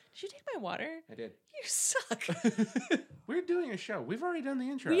Did you take my water? I did. You suck. We're doing a show. We've already done the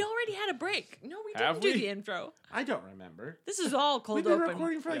intro. We already had a break. No, we Have didn't do we? the intro. I don't remember. This is all cold We've been open.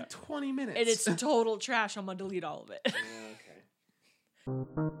 recording for like 20 minutes. And it's total trash. I'm going to delete all of it.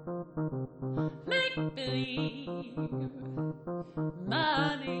 Make believe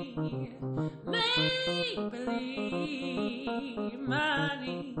money, make believe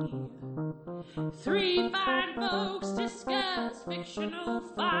money. Three fine folks discuss fictional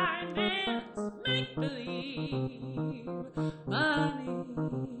finance. Make believe money.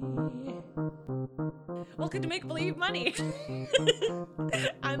 Welcome to Make Believe Money.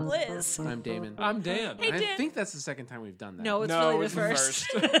 I'm Liz. I'm Damon. I'm Dan. Hey, I Dan. think that's the second time we've done that. No, it's No, really it's the the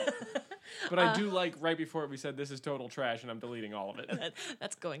first. But I do like right before we said this is total trash and I'm deleting all of it.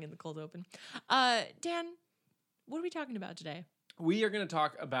 That's going in the cold open. Dan, what are we talking about today? We are going to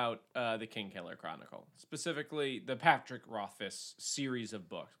talk about the Kingkiller Chronicle, specifically the Patrick Rothfuss series of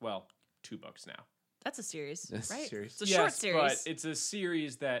books. Well, 2 books now. That's a series, That's a right? series. It's a short series. But it's a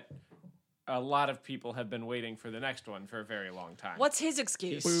series that a lot of people have been waiting for the next one for a very long time. What's his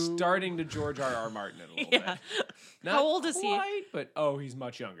excuse? He's starting to George R.R. Martin it a little Yeah. bit. Not How old is he? quite, but he's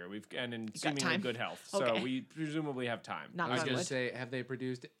much younger. And in seemingly time. good health, Okay. so we presumably have time. Not I was Knock going on to wood. say, have they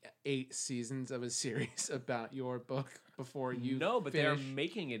produced 8 seasons of a series about your book before you No, but they're finish?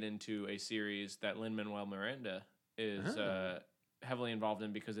 making it into a series that Lin-Manuel Miranda is Oh. heavily involved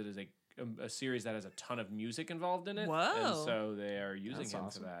in because it is a series that has a ton of music involved in it. Whoa. And so they are using That's him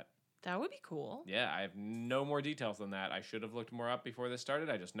awesome. for that. That would be cool. Yeah, I have no more details than that. I should have looked more up before this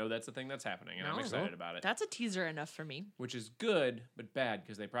started. I just know that's the thing that's happening, and I'm No. excited about it. That's a teaser enough for me. Which is good, but bad,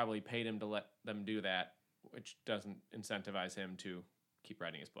 because they probably paid him to let them do that, which doesn't incentivize him to keep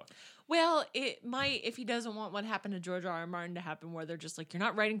writing his book. Well, it might if he doesn't want what happened to George R. R. Martin to happen, where they're just like, "You're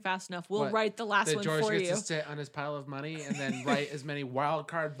not writing fast enough. We'll What, write the last that one George for gets you." to sit on his pile of money and then write as many wild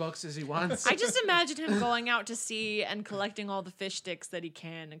card books as he wants. I just imagine him going out to sea and collecting all the fish sticks that he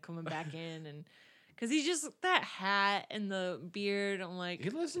can and coming back in, and because he's just that hat and the beard. I'm like,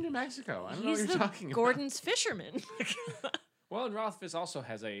 He lives in New Mexico. I don't know what he's you're the talking Gordon's fisherman. Well, and Rothfuss also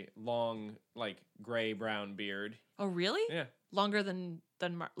has a long, gray-brown beard. Oh, really? Yeah. Longer than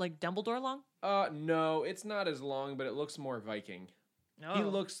like Dumbledore long? No, it's not as long, but it looks more Viking. No. He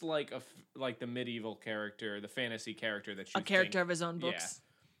looks like the medieval character, the fantasy character that you a character of his own books.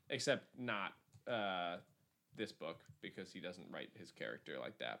 Yeah, except not this book because he doesn't write his character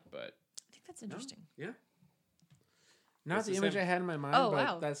like that. But I think that's interesting. Yeah. Not It's the the image same- I had in my mind, Oh, but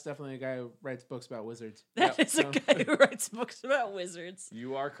wow. that's definitely a guy who writes books about wizards. That Yep. is a guy who writes books about wizards.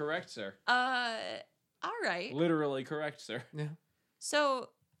 you are correct, sir. All right. Literally correct, sir. Yeah. So,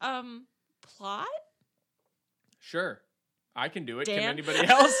 plot? Sure, I can do it. Dan? Can anybody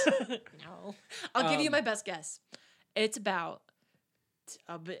else? No. I'll give you my best guess. It's about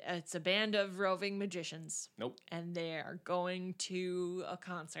it's a band of roving magicians. Nope. And they are going to a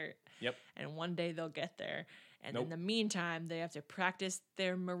concert. Yep. And one day they'll get there. And Nope. in the meantime, they have to practice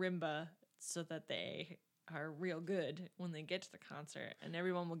their marimba so that they are real good when they get to the concert. And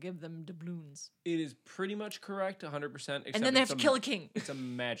everyone will give them doubloons. It is pretty much correct, 100%. And then they have to kill a king. It's a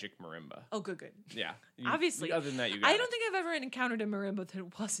magic marimba. Oh, good. Yeah. Obviously. Other than that, you got I it. don't think I've ever encountered a marimba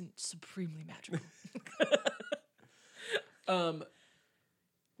that wasn't supremely magical.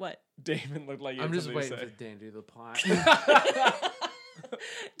 What? Damon looked like he I'm had just something to waiting say. for Dan to do the plot.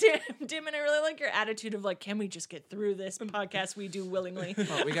 Damon, I really like your attitude of like, can we just get through this podcast we do willingly?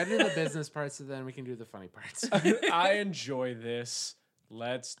 Well, we got to do the business parts, so then we can do the funny parts. I enjoy this.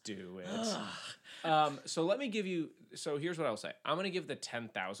 Let's do it. So let me give you. So here's what I'll say. I'm going to give the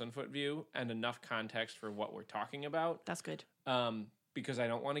 10,000 foot view and enough context for what we're talking about. That's good. Because I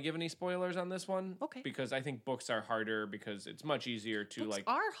don't want to give any spoilers on this one. Okay. Because I think books are harder because it's much easier to Books like.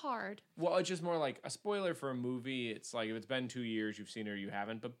 are hard. Well, it's just more like a spoiler for a movie. It's like if it's been 2 years, you've seen it or you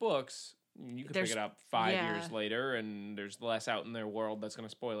haven't. But books, you can There's- pick it up 5 yeah. years later, and there's less out in their world that's going to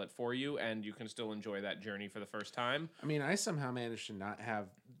spoil it for you, and you can still enjoy that journey for the first time. I mean, I somehow managed to not have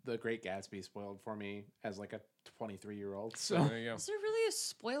The Great Gatsby spoiled for me as like a 23-year-old. So So there you go. Is there really a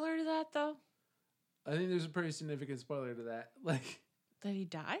spoiler to that though? I think there's a pretty significant spoiler to that. Like, That he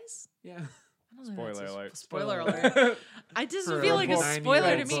dies? yeah. I don't think that's Spoiler a alert. Spoiler alert. I doesn't For feel a like a book.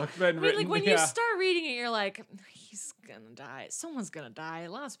 spoiler to 9-year-old me. book. I mean, like when you start reading it, you're like, he's gonna die. Someone's gonna die.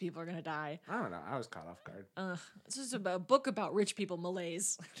 Lots of people are gonna die. I don't know. I was caught off guard. It's just a book about rich people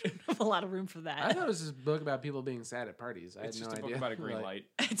malaise. I don't have a lot of room for that. I thought it was just a book about people being sad at parties. I It's had just no a idea. book about a green Like, light.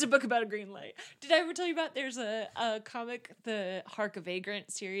 It's a book about a green light. Did I ever tell you about there's a comic, the Hark a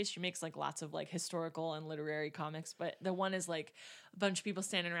Vagrant series? She makes like lots of like historical and literary comics, but the one is like a bunch of people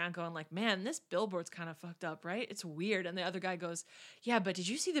standing around going like, man, this billboard's kind of fucked up, right? It's weird. And the other guy goes, yeah, but did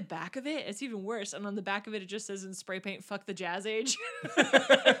you see the back of it? It's even worse. And on the back of it, it just says in spray paint, fuck the jazz age.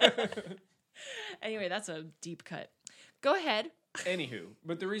 Anyway, that's a deep cut. Go ahead. Anywho,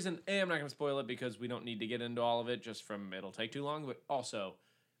 but the reason I'm not going to spoil it because we don't need to get into all of it just from it'll take too long, but also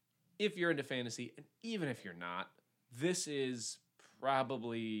if you're into fantasy and even if you're not, this is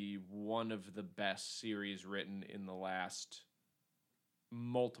probably one of the best series written in the last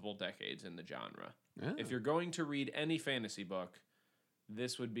multiple decades in the genre. yeah. If you're going to read any fantasy book,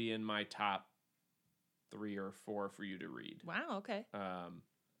 this would be in my top 3 or 4 for you to read. Wow, okay.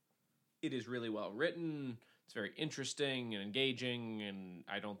 It is really well written. It's very interesting and engaging, and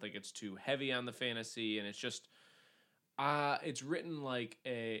I don't think it's too heavy on the fantasy. And it's just, it's written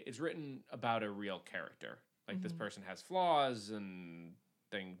it's written about a real character. Like this person has flaws and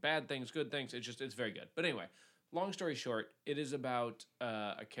bad things, good things. It's very good. But anyway, long story short, it is about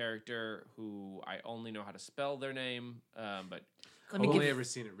a character who I only know how to spell their name, but Let me Only give ever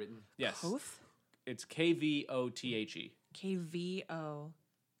seen it written. yes, Koth? it's Kvothe. Kvothe.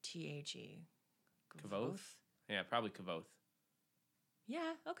 Kavoth? Yeah, probably Kavoth.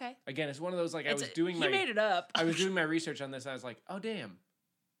 Yeah, okay. Again, it's one of those, like, I It's was doing he my made it up. I was doing my research on this. And I was like, oh damn,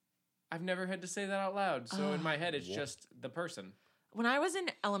 I've never had to say that out loud. So in my head, it's just the person. When I was in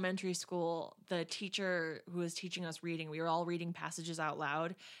elementary school, the teacher who was teaching us reading, we were all reading passages out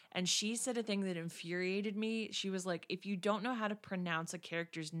loud, and she said a thing that infuriated me. She was like, if you don't know how to pronounce a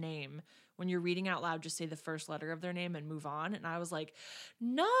character's name when you're reading out loud, just say the first letter of their name and move on. And I was like,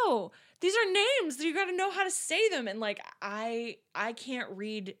 no, these are names. You got to know how to say them. And like, I can't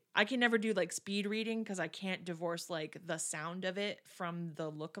read. I can never do like speed reading because I can't divorce like the sound of it from the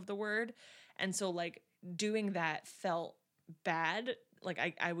look of the word. And so like doing that felt bad.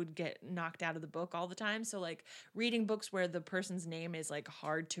 Like I would get knocked out of the book all the time. So like reading books where the person's name is like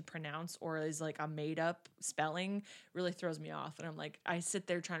hard to pronounce or is like a made up spelling really throws me off. And I'm like, I sit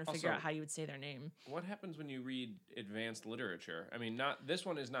there trying to figure Also, out how you would say their name. What happens when you read advanced literature? I mean, this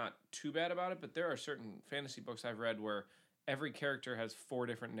one is not too bad about it, but there are certain fantasy books I've read where every character has 4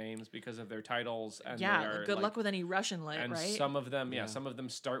 different names because of their titles, and Yeah, they are, good like, luck with any Russian lit, and right? some of them, Yeah. some of them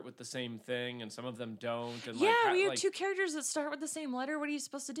start with the same thing, and some of them don't. And Yeah, like, we have like, 2 characters that start with the same letter. What are you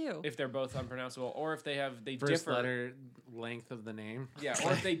supposed to do? if they're both unpronounceable, or if they First differ. letter length of the name. Yeah,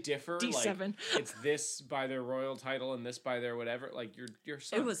 or if they differ, D7. like it's this by their royal title and this by their whatever. Like your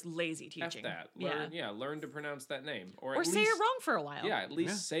son. It was lazy F teaching. that. Yeah. Learn to pronounce that name, or Or at say least, it wrong for a while. Yeah, at least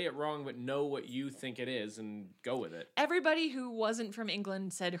Yeah. say it wrong, but know what you think it is and go with it. Everybody who wasn't from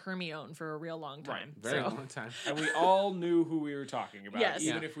England said Hermione for a real long time. Very so. long time. And we all knew who we were talking about, Yes.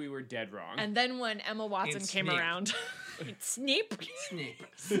 even Yeah. if we were dead wrong. And then when Emma Watson And came Snape. around, Snape, Snape.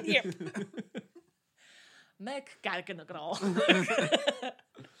 Snape, Meg Gallagher, Dumbledore.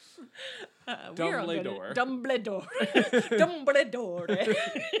 Dumbledore, Dumbledore.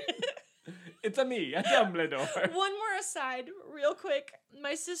 It's a me, a Dumbledore. One more aside, real quick.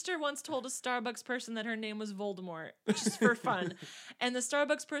 My sister once told a Starbucks person that her name was Voldemort, just for fun. And the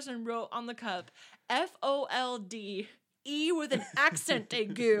Starbucks person wrote on the cup, FOLD, E with an accent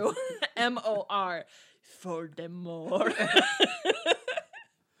aigu, MOR, Voldemort.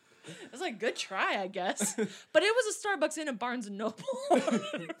 It was like, good try, I guess. But it was a Starbucks in a Barnes & Noble.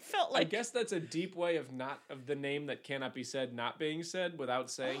 It felt I like... guess that's a deep way of the name that cannot be said not being said without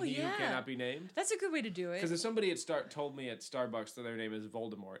saying Oh, he who yeah. cannot be named. That's a good way to do it. Because if somebody had told me at Starbucks that their name is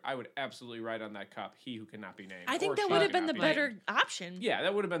Voldemort, I would absolutely write on that cup, he who cannot be named. I think or that she would who have been the cannot be better named. option. Yeah,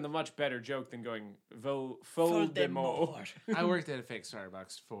 that would have been the much better joke than going Voldemort. I worked at a fake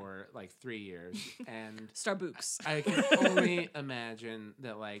Starbucks for like 3 years, and Starbucks. I can only imagine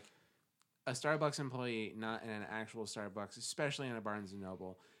that like a Starbucks employee, not in an actual Starbucks, especially in a Barnes and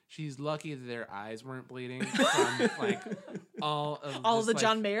Noble, she's lucky that their eyes weren't bleeding from like all of All just, the like,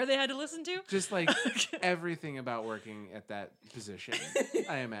 John Mayer they had to listen to? just like everything about working at that position.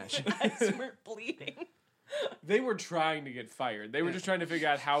 I imagine. Eyes weren't bleeding. They were trying to get fired. They were just trying to figure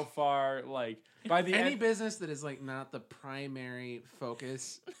out how far, like, by the Any end. business that is like not the primary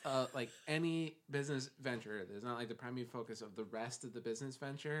focus, like any business venture that is not like the primary focus of the rest of the business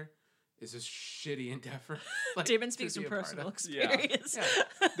venture, is a shitty endeavor. Like, Damon to speaks be from a part personal of. experience.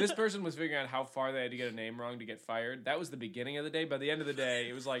 This person was figuring out how far they had to get a name wrong to get fired. That was the beginning of the day. By the end of the day,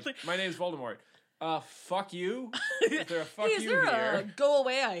 it was like, my name's Voldemort. Fuck you? Is there a fuck Hey, is you there here? a go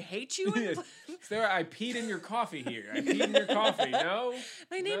away, I hate you? Is there I peed in your coffee here? I peed in your coffee. No?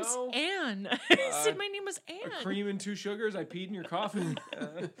 My name's No? Anne. I said my name was A Anne. cream and 2 sugars? I peed in your coffee?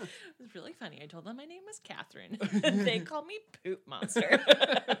 It was really funny. I told them my name was Catherine. They called me Poop Monster.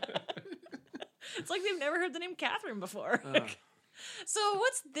 It's like they've never heard the name Catherine before. So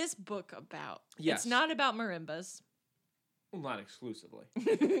what's this book about? Yes. It's not about marimbas. Well, not exclusively.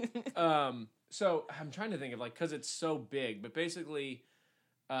 So I'm trying to think of because it's so big, but basically,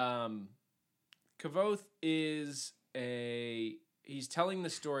 Kavoth is he's telling the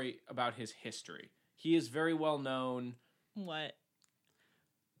story about his history. He is very well known. What?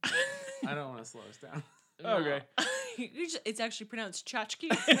 I don't want to slow us down. Okay. It's actually pronounced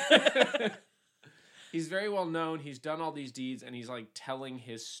tchotchke. He's very well known. He's done all these deeds, and he's telling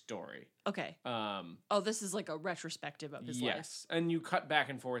his story. Okay. Oh, this is like a retrospective of his life. Yes, and you cut back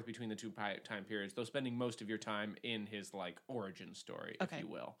and forth between the two time periods, though spending most of your time in his origin story, Okay. if you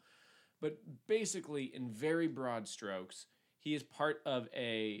will. But basically, in very broad strokes, he is part of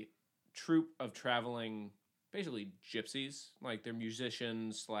a troupe of traveling, basically gypsies, they're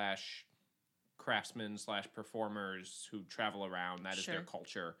musicians / craftsmen / performers who travel around. That is their Sure.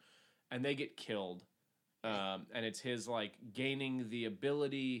 culture, and they get killed. And it's his gaining the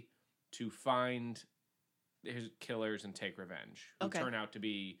ability to find his killers and take revenge, who Okay. turn out to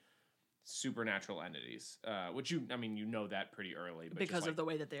be supernatural entities. Which you know that pretty early, but Because of the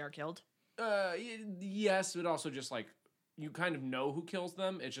way that they are killed. yes, but also just you kind of know who kills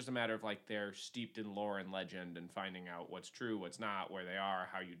them. It's just a matter of they're steeped in lore and legend and finding out what's true, what's not, where they are,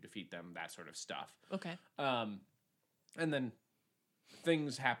 how you defeat them, that sort of stuff. Okay. And then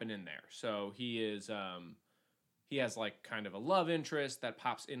things happen in there. So he is he has kind of a love interest that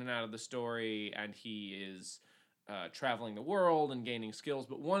pops in and out of the story, and he is traveling the world and gaining skills.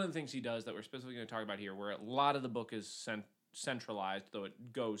 But one of the things he does that we're specifically going to talk about here, where a lot of the book is centralized, though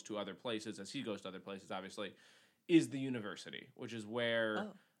it goes to other places, as he goes to other places, obviously, is the university, which is where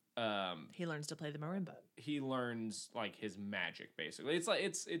He learns to play the marimba. he learns his magic. Basically,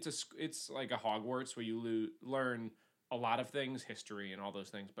 it's like a Hogwarts where you learn a lot of things, history and all those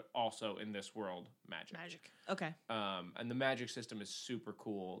things, but also in this world, magic. Okay. And the magic system is super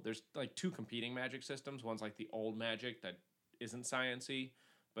cool. There's 2 competing magic systems. One's the old magic that isn't sciencey,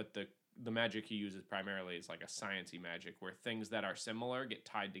 but the magic he uses primarily is a sciencey magic where things that are similar get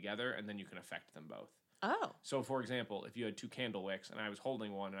tied together, and then you can affect them both. Oh. So, for example, if you had 2 candle wicks and I was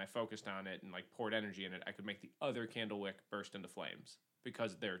holding one and I focused on it and poured energy in it, I could make the other candle wick burst into flames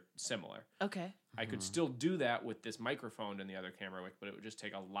because they're similar. Okay. I could still do that with this microphone and the other camera wick, but it would just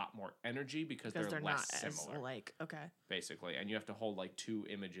take a lot more energy because they're not less as similar, okay. basically. And you have to hold 2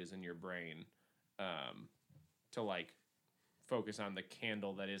 images in your brain to focus on the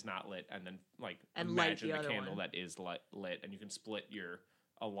candle that is not lit and then And light imagine the the other candle one. that is lit, and you can split your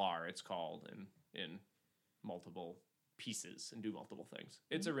alar, it's called, in multiple pieces and do multiple things.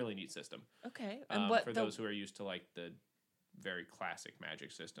 It's a really neat system. Okay. And what for those who are used to the very classic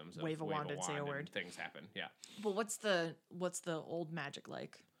magic systems of Wave a wand and say a and word. things happen. Yeah. But what's the old magic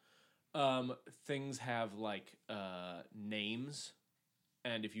like? Things have names,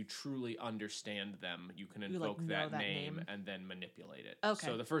 and if you truly understand them, you can You, invoke know that that name name. and then manipulate it. Okay.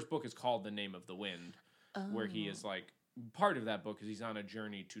 So the first book is called The Name of the Wind, where he is Oh. part of that book is he's on a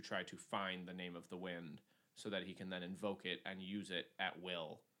journey to try to find the name of the wind so that he can then invoke it and use it at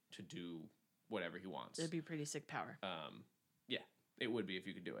will to do whatever he wants. It'd be pretty sick power. Yeah, it would be if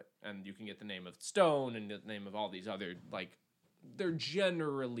you could do it. And you can get the name of stone and the name of all these other, they're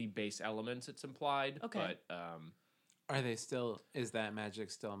generally base elements, it's implied. Okay. But, Are they still? Is that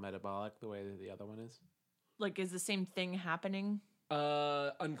magic still metabolic the way that the other one is? Is the same thing happening?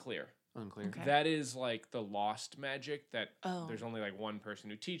 unclear. Unclear. Okay. That is the lost magic that Oh. there's only one person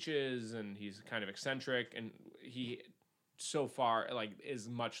who teaches, and he's kind of eccentric, and he so far is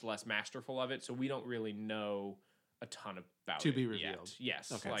much less masterful of it, so we don't really know a ton about To it be yet. revealed.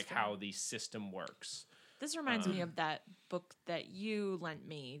 Yes, Okay. That's how the system works. This reminds me of that book that you lent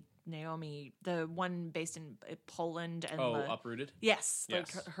me, Naomi, the one based in Poland. And Uprooted. Yes,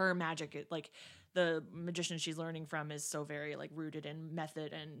 Yes. her magic, the magician she's learning from is so very rooted in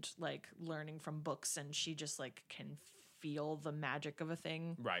method and learning from books, and she just can feel the magic of a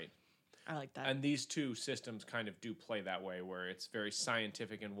thing. Right. I like that. And these two systems kind of do play that way, where it's very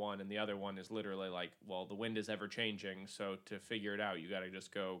scientific in one, and the other one is literally the wind is ever changing, so to figure it out, you got to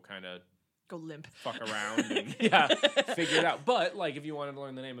just go kind of Go limp. fuck around and figure it out. But if you wanted to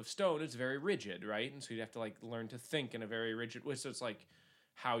learn the name of stone, it's very rigid, right? And so you'd have to learn to think in a very rigid way. So it's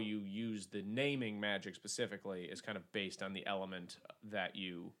how you use the naming magic specifically is kind of based on the element that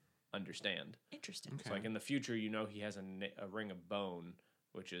you understand. Interesting. Okay. So like in the future, you know, he has a ring of bone,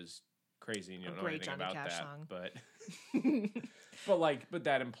 which is crazy, and you A don't know great anything Johnny about Cash that. song. But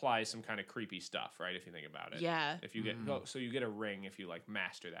that implies some kind of creepy stuff, right? If you think about it. Yeah. If you get so you get a ring if you like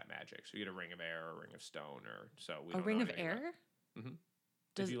master that magic. So you get a ring of air, or a ring of stone, or so we A don't ring know of anything about air? it. Mhm.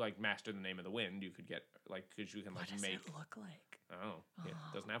 Does- If you like master the name of the wind, you could get like because you can What like does make. it look like? Oh, yeah,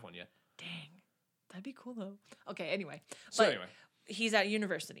 doesn't have one yet. Dang. That'd be cool though. Okay, anyway. So But anyway, he's at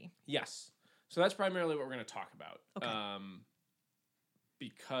university. yes. So that's primarily what we're going to talk about. Okay.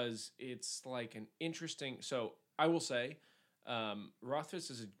 Because it's like an interesting. So I will say, Rothfuss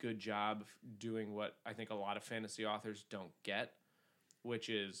does a good job doing what I think a lot of fantasy authors don't get, which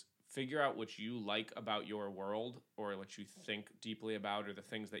is figure out what you like about your world or what you think deeply about or the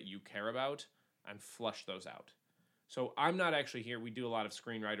things that you care about and flush those out. So I'm not actually here. We do a lot of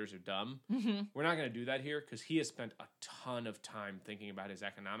screenwriters are dumb. Mm-hmm. We're not going to do that here because he has spent a ton of time thinking about his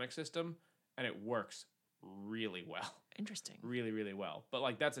economic system and it works really well. Interesting. Really, really well. But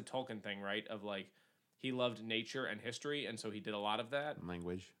like that's a Tolkien thing, right? Of like he loved nature and history, and so he did a lot of that.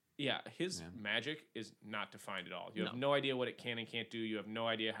 Language. Yeah, his Yeah. magic is not defined at all. You have No. no idea what it can and can't do. You have no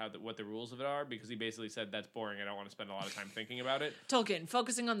idea what the rules of it are because he basically said that's boring. I don't want to spend a lot of time thinking about it. Tolkien,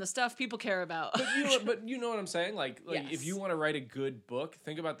 focusing on the stuff people care about. But you know what I'm saying? Like if Yes. you want to write a good book,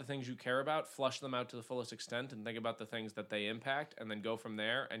 think about the things you care about, flush them out to the fullest extent, and think about the things that they impact, and then go from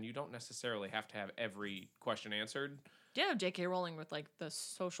there. And you don't necessarily have to have every question answered. Yeah, J.K. Rowling with like the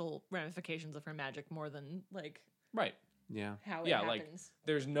social ramifications of her magic more than like Right. Yeah. how it Yeah, like happens.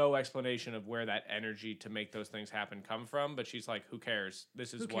 there's no explanation of where that energy to make those things happen come from, but she's like, who cares?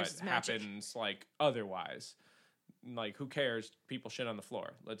 This is Who cares? what It's magic. happens like otherwise. Like, who cares? People shit on the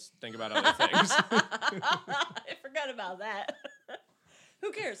floor. Let's think about other things. I forgot about that.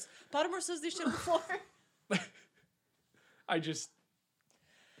 Who cares? Pottermore says they shit on the floor. I just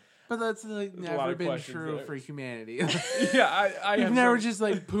But that's like There's a lot never of been questions true there. for humanity. yeah, I We've have never some- just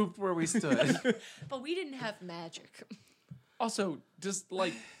like pooped where we stood. But we didn't have magic. Also, just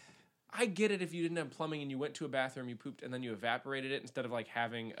like I get it if you didn't have plumbing and you went to a bathroom, you pooped, and then you evaporated it instead of like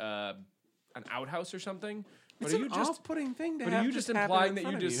having an outhouse or something. But It's are you an just off-putting thing to But have are you just happen implying in that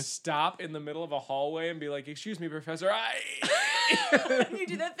front you of just stop in the middle of a hallway and be like, "Excuse me, Professor, You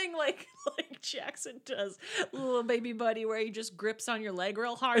do that thing like Jackson does, little baby buddy, where he just grips on your leg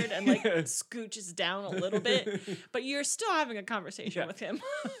real hard and like scooches down a little bit, but you're still having a conversation Yeah. with him.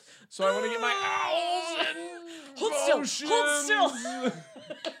 So I want to get my owls and Hold still, hold motions."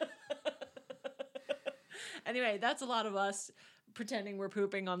 Anyway, that's a lot of us pretending we're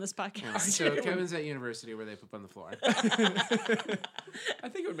pooping on this Yeah, podcast. so Kevin's at university where they poop on the floor. I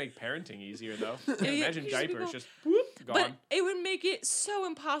think it would make parenting easier though. Imagine you just diapers go- just whoop, gone. But it would make it so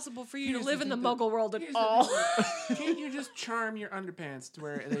impossible for you to Here's live the in the thing, though. Muggle world at Here's the all. thing. Can't you just charm your underpants to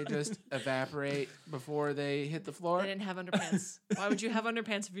where they just evaporate before they hit the floor? I didn't have underpants. Why would you have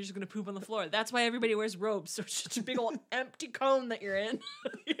underpants if you're just going to poop on the floor? That's why everybody wears robes. So it's just a big old empty cone that you're in.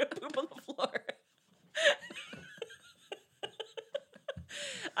 You poop on the floor.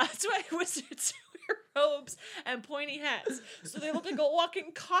 That's why wizards wear robes and pointy hats. So they look like a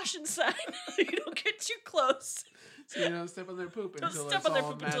walking caution sign. You don't get too close. So you don't step on their poop Don't until step it's on their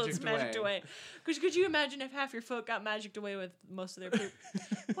all poop until it's magicked away. away. Because could you imagine if half your foot got magicked away with most of their poop?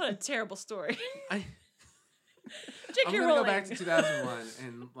 What a terrible story. I'm J.K. gonna Rowling. go back to 2001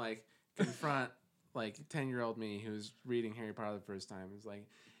 and like confront like 10-year-old me who's reading Harry Potter the first time. It's like,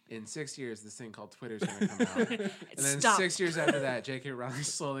 in 6 years, this thing called Twitter's gonna come out, and then Stop. 6 years after that, J.K. Rowling's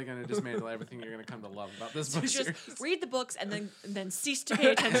slowly gonna dismantle everything you're gonna come to love about this book Just series. read the books and then cease to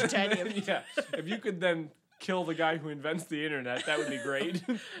pay attention to any of it. Yeah, if you could then kill the guy who invents the internet, that would be great.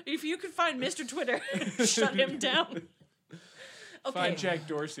 If you could find Mr. Twitter, shut him down. Okay, Find Jack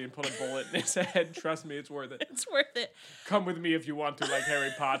Dorsey and put a bullet in his head. Trust me, it's worth it. it's worth it. Come with me if you want to, like Harry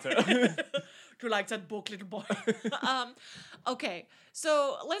Potter. Do you like that book, little boy? Okay,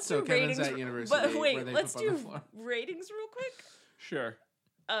 so let's So do Kevin's ratings. at university But where wait, they let's poop on the do floor. ratings real quick. Sure.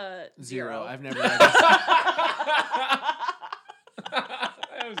 Zero. 0. I've never read this.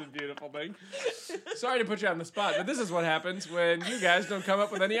 That was a beautiful thing. Sorry to put you on the spot, but this is what happens when you guys don't come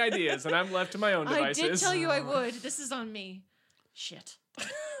up with any ideas and I'm left to my own devices. I did tell you I would. This is on me. Shit.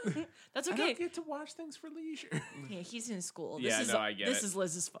 That's I okay. don't get to watch things for leisure. Yeah, he's in school. Yeah, this is, no, I get This it. is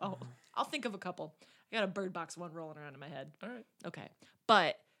Liz's fault. I'll think of a couple. I got a Bird Box one rolling around in my head. All right. Okay,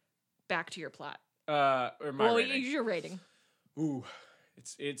 but back to your plot. Or my rating. Your rating. Ooh,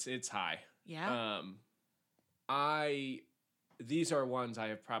 it's high. Yeah. These are ones I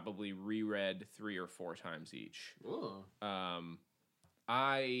have probably reread 3 or 4 times each. Ooh.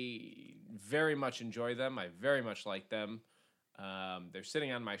 I very much enjoy them. I very much like them. They're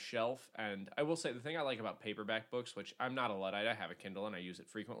sitting on my shelf, and I will say the thing I like about paperback books, which I'm not a Luddite, I have a Kindle and I use it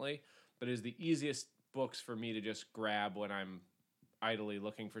frequently, but it is the easiest books for me to just grab when I'm idly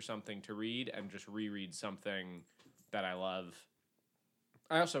looking for something to read and just reread something that I love.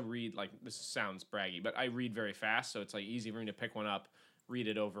 I also read, like, this sounds braggy, but I read very fast, so it's like easy for me to pick one up, read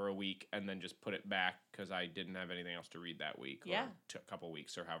it over a week, and then just put it back because I didn't have anything else to read that week, Yeah. or a couple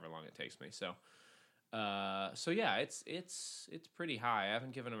weeks, or however long it takes me. So yeah, it's pretty high. I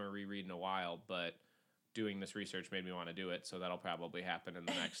haven't given them a reread in a while, but doing this research made me want to do it, so that'll probably happen in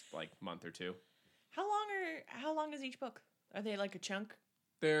the next like month or two. How long is each book? Are they like a chunk?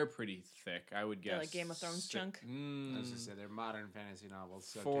 They're pretty thick, I would guess. They're like Game of Thrones chunk? I was just say they're modern fantasy novels.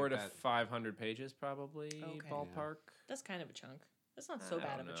 So 400 to take that- 500 pages, probably, Okay. ballpark. That's kind of a chunk. That's not so I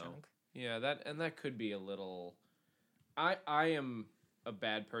bad don't of a know. chunk. Yeah, that could be a little. I am a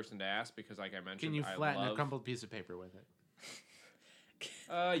bad person to ask because, like I mentioned, Can you I flatten a love, crumpled piece of paper with it?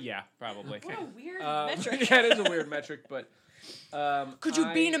 Yeah, probably. What a weird metric. Yeah, it is a weird metric, but Could you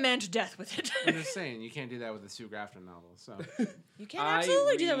beat a man to death with it? I'm just saying, you can't do that with a Sue Grafton novel. So You can I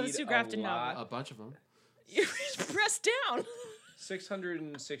absolutely do that with a read Sue a Grafton lot. novel. a bunch of them. You press down.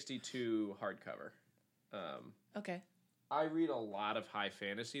 662 hardcover. Okay. I read a lot of high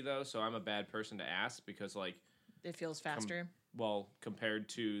fantasy though, so I'm a bad person to ask because, like, It feels faster. well, compared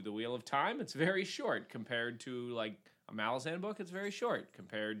to The Wheel of Time, it's very short. Compared to like a Malazan book, it's very short.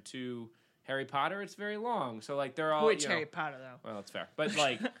 Compared to Harry Potter, it's very long. So like they're all Which you know- Harry Potter though? Well, that's fair, but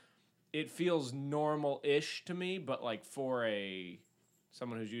like it feels normal-ish to me. But like for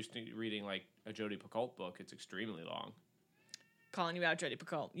someone who's used to reading like a Jodi Picoult book, it's extremely long. Calling you out, Jodi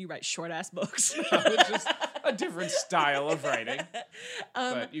Picoult. You write short ass books. It's just a different style of writing.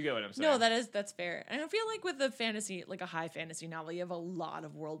 But you get what I'm saying. No, that's fair. And I feel like with a fantasy, like a high fantasy novel, you have a lot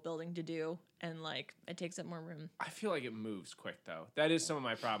of world building to do, and like it takes up more room. I feel like it moves quick though. That is some of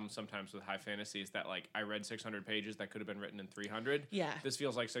my problems sometimes with high fantasy is that like I read 600 pages that could have been written in 300. Yeah. This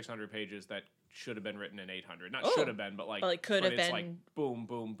feels like 600 pages that should have been written in 800. Not Oh. should have been, but like But it could have it's been- like boom,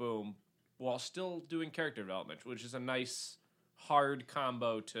 boom, boom, while still doing character development, which is a nice hard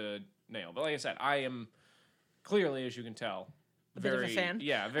combo to nail. But like I said, I am clearly, as you can tell, A bit of a fan?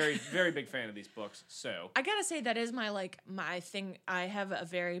 Yeah, very, very big fan of these books. So I gotta say that is my thing. I have a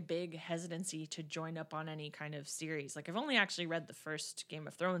very big hesitancy to join up on any kind of series. Like I've only actually read the first Game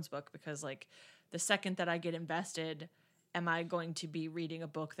of Thrones book because like the second that I get invested, am I going to be reading a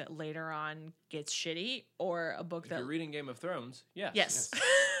book that later on gets shitty or a book if that you're reading Game of Thrones, yes. yes.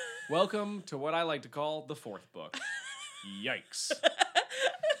 Welcome to what I like to call the fourth book. Yikes.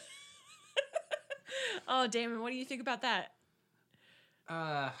 Oh, Damon, what do you think about that?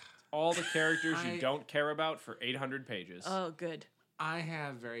 All the characters I- you don't care about for 800 pages. Oh, good. I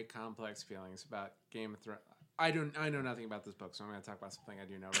have very complex feelings about Game of Thrones. I know nothing about this book, so I'm going to talk about something I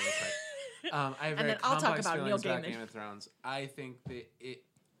do know really quick. I have And very then I'll talk complex about Neil feelings about Gaiman. Game of Thrones. I think that it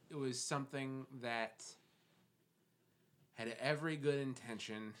was something that had every good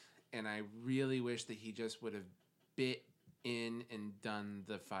intention, and I really wish that he just would have bit in and done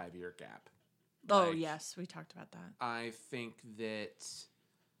the 5-year gap. Oh, Like, yes, we talked about that. I think that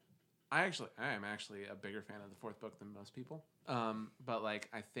I am actually a bigger fan of the fourth book than most people. But like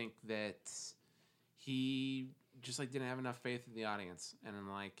I think that he just like didn't have enough faith in the audience, and then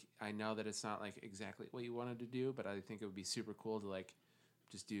like I know that it's not like exactly what you wanted to do, but I think it would be super cool to like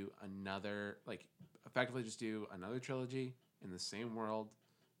just do another effectively just do another trilogy in the same world,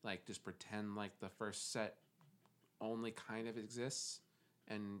 like just pretend like the first set only kind of exists,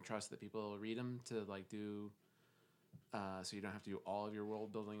 and trust that people will read them to like do. So you don't have to do all of your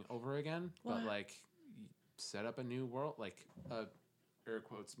world building over again, but What? like set up a new world, like air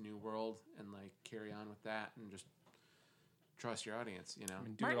quotes new world, and like carry on with that, and just trust your audience. You know, I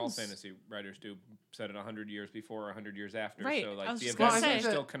mean, do what all Martin's- fantasy writers do. Set it 100 years before or 100 years after. Right, So I like was the just gonna events say.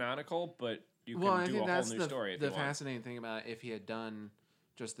 are still canonical, but you can I do think a whole that's new story if the you want. fascinating thing about if he had done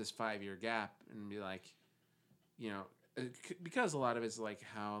just this 5-year gap and be like, you know, because a lot of it's like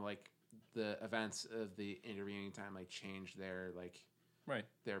how like the events of the intervening time like change their like Right.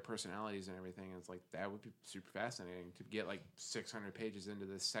 their personalities and everything. And it's like that would be super fascinating to get like 600 pages into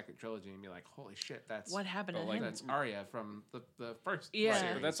this second trilogy and be like, holy shit, that's What happened But to like him? that's Arya from the first. Yeah.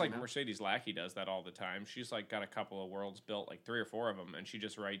 series, But that's you like know? Mercedes Lackey does that all the time. She's like got a couple of worlds built, like 3 or 4 of them, and she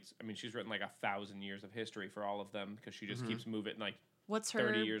just writes. I mean, she's written like 1,000 years of history for all of them because she just keeps moving like What's her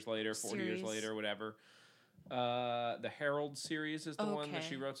 30 years later, 40 years series? later, whatever. The Herald series is the one that Okay.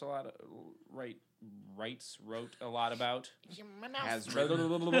 she wrote a lot of, wrote a lot about. Has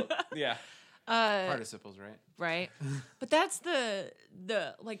yeah. Participles, right? Right. But that's the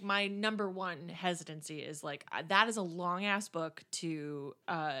like my number one hesitancy is like that is a long ass book to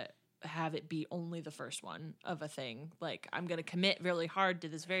have it be only the first one of a thing. Like I'm going to commit really hard to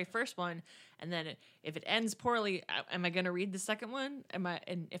this very first one, and then if it ends poorly, am I going to read the second one?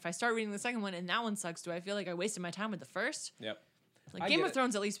 And if I start reading the second one and that one sucks, do I feel like I wasted my time with the first? Yep. Like I Game get of it.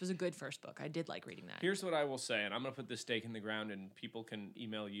 Thrones at least was a good first book. I did like reading that. Here's what I will say, and I'm going to put this stake in the ground, and people can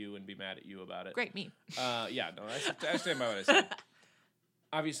email you and be mad at you about it. Great, me. Yeah, no, I stand by what I said.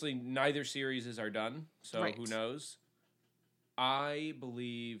 Obviously, neither series are done, so Right. who knows? I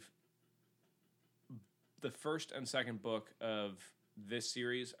believe the first and second book of this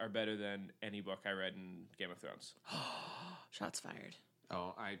series are better than any book I read in Game of Thrones. Shots fired.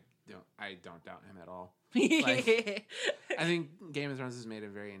 Oh, I don't doubt him at all. Like, I think Game of Thrones has made a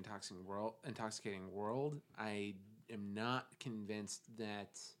very intoxicating world. I am not convinced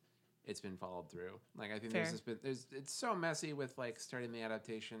that it's been followed through. Like I think Fair. it's so messy with like starting the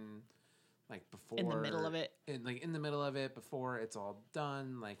adaptation like before in the middle of it. in the middle of it before it's all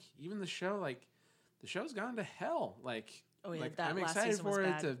done. Like even the show, like the show's gone to hell. Like Oh, yeah, like that I'm last excited season was for it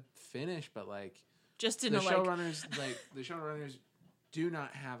bad. to finish, but like Just in the a like showrunners do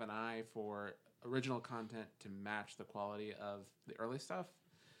not have an eye for original content to match the quality of the early stuff,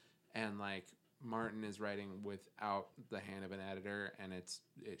 and like Martin is writing without the hand of an editor, and it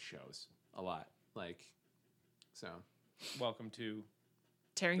shows a lot. Like, so Welcome to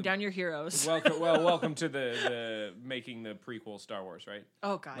tearing down your heroes. welcome to the making the prequel Star Wars, right?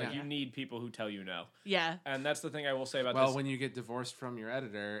 Oh god. Like yeah. you need people who tell you no, Yeah. and that's the thing I will say about well, this. when you get divorced from your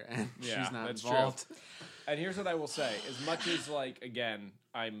editor and Yeah, she's not that's involved, And here's what I will say: as much as like again,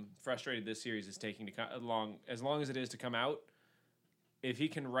 I'm frustrated this series is taking as long as it is to come out. If he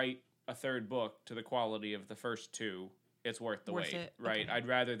can write a third book to the quality of the first two, it's worth the Worth wait, it. right? Okay. I'd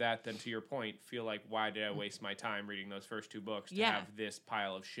rather that than, to your point, feel like why did I waste my time reading those first two books to Yeah. have this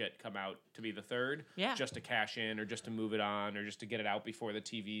pile of shit come out to be the third, Yeah. just to cash in or just to move it on or just to get it out before the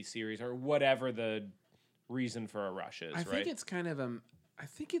TV series or whatever the reason for a rush is, I right? think it's kind of an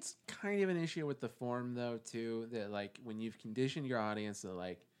issue with the form though too. That like when you've conditioned your audience that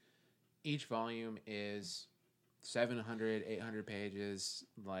like each volume is 700, 800 pages,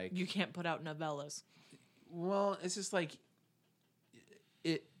 like You can't put out novellas. well, it's just like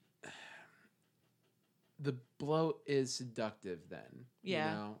it. The bloat is seductive. Then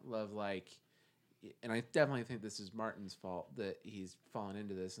Yeah. you know, love like, and I definitely think this is Martin's fault that he's fallen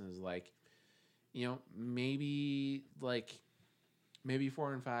into this and is like, you know, maybe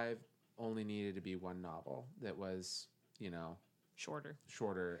 4 and 5 only needed to be one novel that was, you know,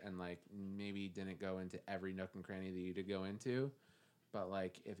 shorter and like maybe didn't go into every nook and cranny that you did go into. But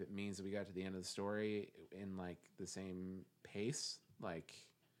like if it means that we got to the end of the story in like the same pace, like,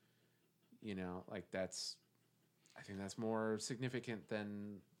 you know, like I think that's more significant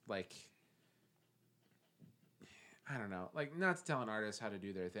than like, I don't know, like not to tell an artist how to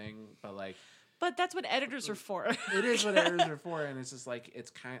do their thing, but like But that's what editors are for. it is what editors are for, and it's just like it's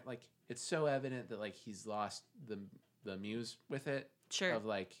kind of like it's so evident that like he's lost the muse with it. Sure. Of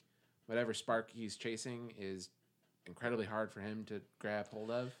like whatever spark he's chasing is incredibly hard for him to grab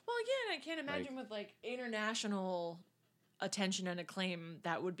hold of. Well, yeah, and I can't imagine with like international attention and acclaim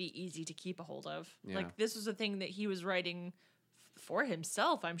that would be easy to keep a hold of. Yeah. Like this was a thing that he was writing for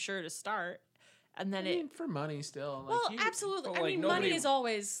himself, I'm sure, to start, and then I mean, for money still. Like, Well, he- absolutely. but, I like, mean, nobody- money is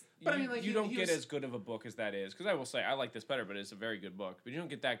always. But I mean, like, you he- don't he get was- as good of a book as that is, because I will say I like this better, but it's a very good book. But you don't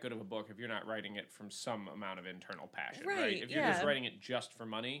get that good of a book if you're not writing it from some amount of internal passion, right? Right, If you're just yeah. writing it just for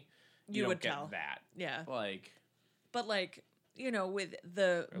money, You you don't would get tell. that. Yeah, Like, but like you know, with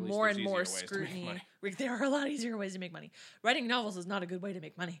the Or at least more there's and more easier ways to make scrutiny, money. there are a lot easier ways to make money. Writing novels is not a good way to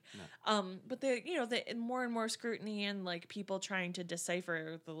make money. But the more and more scrutiny and like people trying to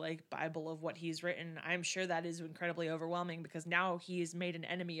decipher the like Bible of what he's written, I'm sure that is incredibly overwhelming because now he's made an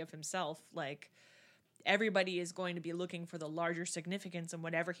enemy of himself. Like everybody is going to be looking for the larger significance in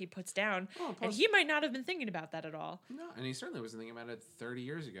whatever he puts down, Oh, and plus- he might not have been thinking about that at all. No, and he certainly wasn't thinking about it 30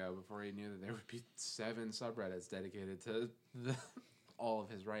 years ago before he knew that there would be 7 subreddits dedicated to all of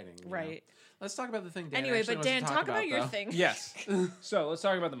his writing. you know? Right. Let's talk about the thing Dan Anyway, actually but wants to Dan, talk about your though. thing. yes. So let's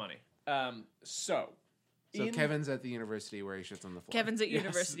talk about the money. So So in- Kevin's at the university where he shits on the floor. Kevin's at Yes,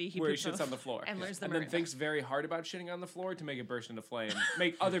 university. He where he poops shits on the floor and learns the and then Miranda. thinks very hard about shitting on the floor to make it burst into flame,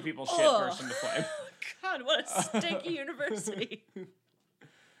 make other people's shit Ugh. burst into flame. God, what a stinky university.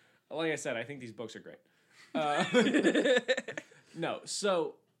 Like I said, I think these books are great. No,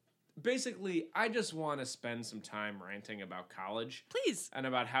 so basically, I just want to spend some time ranting about college Please. and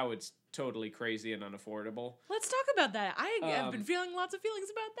about how it's totally crazy and unaffordable. Let's talk about that. I have been feeling lots of feelings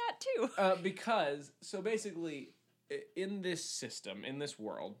about that too. Because, so basically, in this system, in this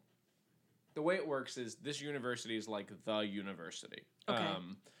world, the way it works is this university is like the university. Okay.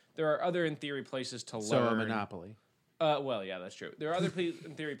 There are other, in theory, places to learn. So a monopoly. Well, yeah, that's true. There are other,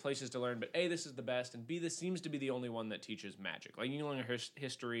 in theory, places to learn, but A, this is the best, and B, this seems to be the only one that teaches magic. Like, you can learn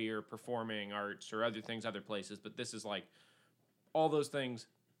history or performing arts or other things other places, but this is like all those things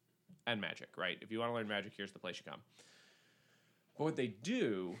and magic, right? If you want to learn magic, here's the place you come. But what they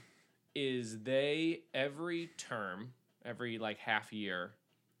do is every term, every like half year,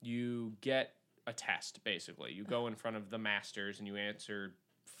 you get a test, basically. You go in front of the masters and you answer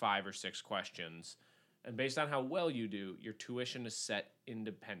 5 or 6 questions. And based on how well you do, your tuition is set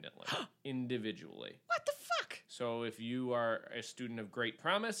independently, individually. What the fuck? So if you are a student of great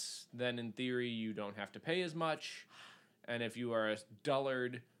promise, then in theory you don't have to pay as much. And if you are a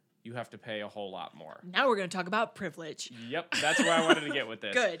dullard, you have to pay a whole lot more. Now we're going to talk about privilege. Yep, that's where I wanted to get with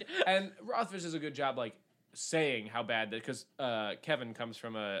this. Good. And Rothfuss does a good job, like, saying how bad that, because Kevin comes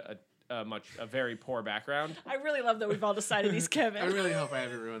from a very poor background. I really love that we've all decided he's Kevin. I really hope I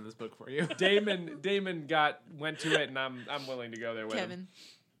haven't ruined this book for you. Damon went to it, and I'm willing to go there with him. Kevin.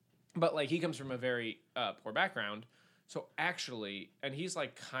 But like he comes from a very poor background, so actually, and he's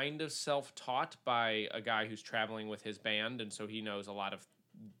like kind of self-taught by a guy who's traveling with his band, and so he knows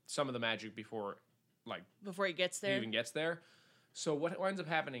some of the magic before Before he gets he there. even gets there. So what winds up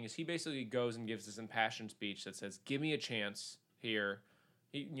happening is he basically goes and gives this impassioned speech that says, "Give me a chance here."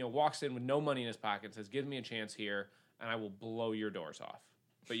 He walks in with no money in his pocket and says, "Give me a chance here, and I will blow your doors off.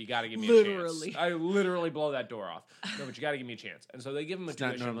 But you got to give me a chance." I literally blow that door off. No, but you got to give me a chance. And so they give him a It's not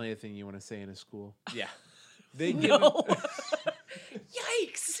tuition. normally a thing you want to say in a school. Yeah. They give No. him...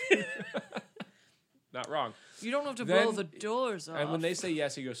 Yikes. Not wrong. You don't have to Then- blow the doors off. And when they say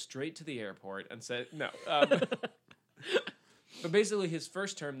yes, he goes straight to the airport and said no. But basically, his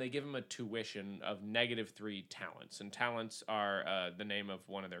first term, they give him a tuition of -3 talents. And talents are the name of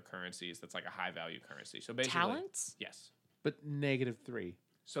one of their currencies that's like a high-value currency. So basically... Talents? Yes. But -3.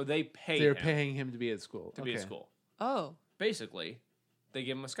 So they pay They're him paying him to be at school. to be at school. Oh, Basically, they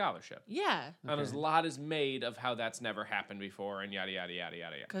give him a scholarship. yeah. And a lot is made of how that's never happened before and yada, yada, yada,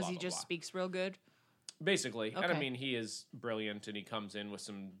 yada, yada. Because blah, he blah, just blah. speaks real good. Basically. And I Okay. mean, he is brilliant and he comes in with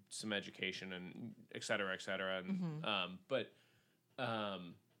some education and et cetera, et cetera. And,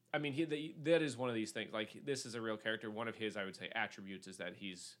 I mean, that is one of these things. Like, this is a real character. One of his, I would say, attributes is that if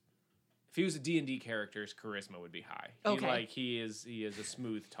he was a D&D character, his charisma would be high. Okay. He is a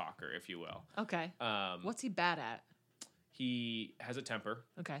smooth talker, if you will. Okay. What's he bad at? He has a temper.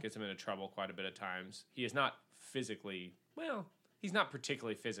 Okay. Gets him into trouble quite a bit of times. He is not he's not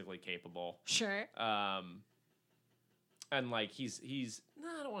particularly physically capable. Sure. And like he's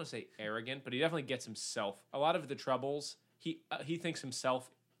I don't want to say arrogant, but he definitely gets himself a lot of the troubles. He thinks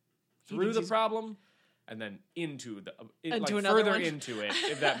himself through thinks the he's- problem and then into Into like another further one. into it,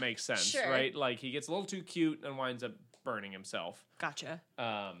 if that makes sense, Sure. right? Like he gets a little too cute and winds up burning himself. Gotcha.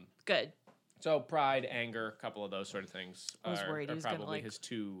 Good. So pride, anger, a couple of those sort of things I was are worried he was gonna, probably like- his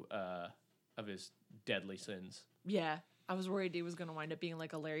two of his deadly sins. Yeah. I was worried he was going to wind up being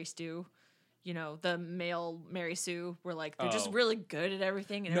like a Larry Stu. You know, the male Mary Sue, where like they're just Oh. really good at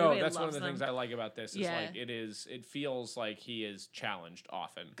everything and No, everybody that's one of loves the things them. I like about this. Is Yeah. like it feels like he is challenged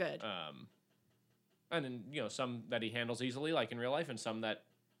often. Good. And then some that he handles easily, like in real life, and some that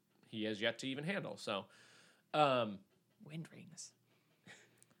he has yet to even handle. So, Wind rings.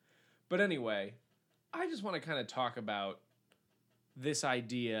 but anyway, I just want to kind of talk about this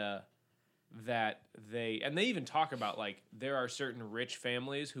idea that they even talk about like there are certain rich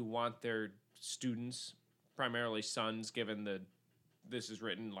families who want their students, primarily sons, given this is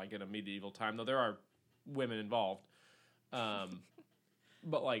written like in a medieval time, though there are women involved.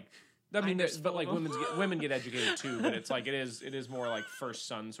 But like I mean, Binders but full like of 'em. women get educated too, but it's like it is more like first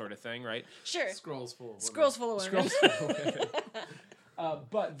son sort of thing, right? Sure. Scrolls full. Scrolls full of women.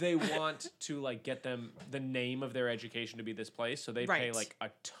 But they want to like get them the name of their education to be this place, so they pay Right. like a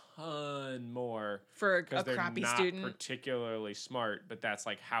ton more For a because they're crappy not student. particularly smart. But that's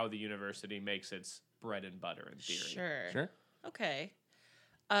like how the university makes its bread and butter in theory. Sure. So Okay.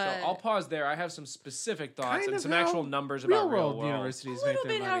 I'll pause there. I have some specific thoughts Kind and of some how actual numbers Real about real world world. universities A make little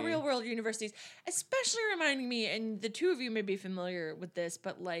their bit how money. real world universities, especially reminding me, and the two of you may be familiar with this,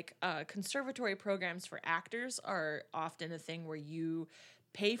 but like conservatory programs for actors are often a thing where you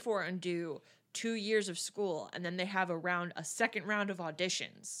pay for and do 2 years of school, and then they have a second round of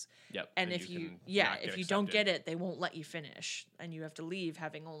auditions. Yep. And if you can not if get you don't accepted. get it, they won't let you finish, and you have to leave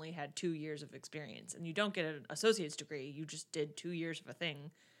having only had 2 years of experience. And you don't get an associate's degree; you just did 2 years of a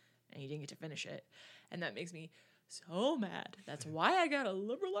thing, and you didn't get to finish it. And that makes me so mad. That's why I got a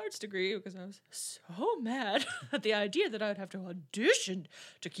liberal arts degree, because I was so mad at the idea that I would have to audition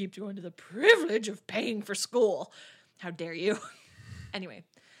to keep going to the privilege of paying for school. How dare you? Anyway,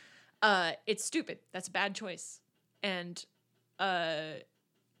 it's stupid. That's a bad choice. And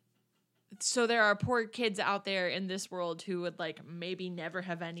so there are poor kids out there in this world who would like maybe never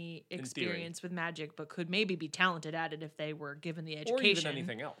have any experience with magic, but could maybe be talented at it if they were given the education. Or even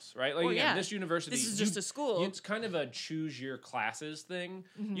anything else, right? Like, Or, again, yeah. this university... This is just a school. It's kind of a choose your classes thing.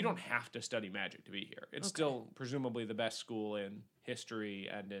 You don't have to study magic to be here. It's still presumably the best school in history,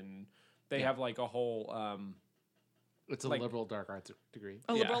 and in... They have like a whole... It's a like- liberal dark arts degree.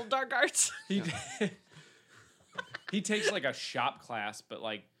 A liberal dark arts. He takes like a shop class, but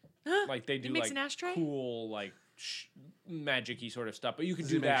like they do makes like an ashtray? cool like magic-y sort of stuff. But you can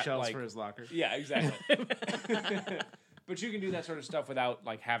Does he do make that shelves like for his locker? yeah, exactly. But you can do that sort of stuff without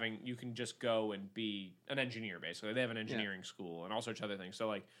like having. You can just go and be an engineer. Basically, they have an engineering school and all sorts of other things. So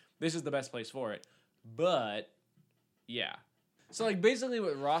like this is the best place for it. But yeah, so like basically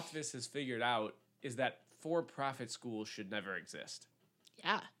what Rothfuss has figured out is that for-profit schools should never exist.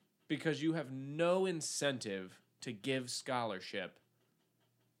 Yeah. Because you have no incentive to give scholarship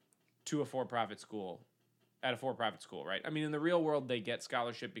to a for-profit school at a for-profit school, right? I mean, in the real world, they get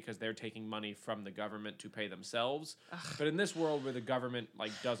scholarship because they're taking money from the government to pay themselves. But in this world where the government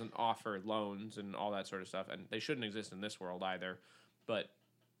like doesn't offer loans and all that sort of stuff, and they shouldn't exist in this world either, but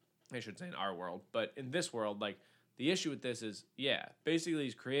I should say in our world. But in this world, like the issue with this is, yeah, basically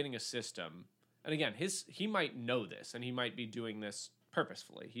he's creating a system. And again, he might know this and he might be doing this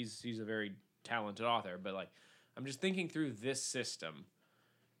purposefully. He's a very talented author, but like I'm just thinking through this system,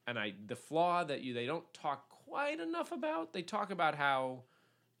 and the flaw that they don't talk quite enough about. They talk about how,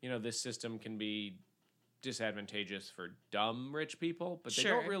 this system can be disadvantageous for dumb rich people, but they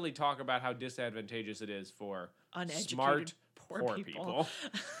don't Sure. really talk about how disadvantageous it is for Uneducated smart poor people.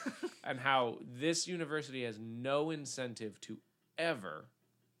 and how this university has no incentive to ever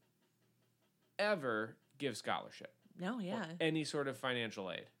give scholarship. No, Or yeah. any sort of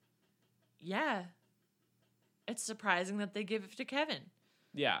financial aid. Yeah. It's surprising that they give it to Kevin.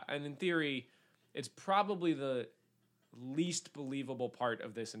 Yeah, and in theory, it's probably the least believable part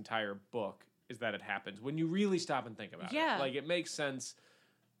of this entire book is that it happens when you really stop and think about Yeah. it. Like, it makes sense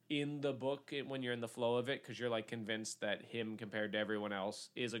in the book when you're in the flow of it because you're, like, convinced that him compared to everyone else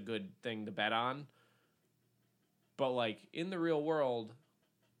is a good thing to bet on. But, like, in the real world,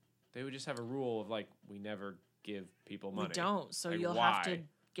 they would just have a rule of, like, we never give people money. We don't, so Like, you'll why? have to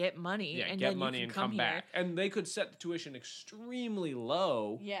get money Yeah, and get then money you and can come here. back. And they could set the tuition extremely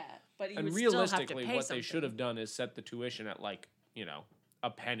low. Yeah, but you And would still have to realistically, pay what they should have something. done is set the tuition at like, a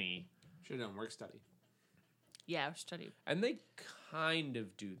penny. Should have done work study. Yeah, study. And they kind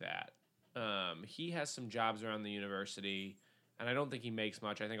of do that. He has some jobs around the university, and I don't think he makes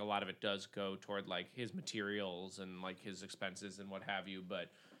much. I think a lot of it does go toward like his materials and like his expenses and what have you.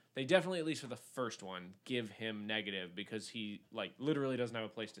 But they definitely, at least for the first one, give him negative because he like literally doesn't have a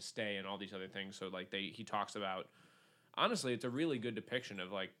place to stay and all these other things. So like he talks about, honestly, it's a really good depiction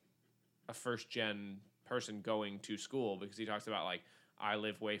of like a first gen person going to school because he talks about like, I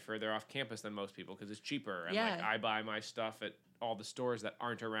live way further off campus than most people because it's cheaper. And like Yeah. I buy my stuff at all the stores that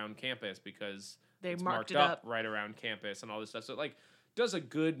aren't around campus because They it's marked marked it up up. right around campus and all this stuff. So it like does a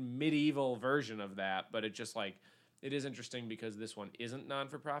good medieval version of that, but it just like it is interesting because this one isn't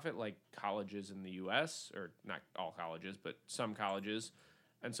non-for-profit like colleges in the US, or not all colleges, but some colleges.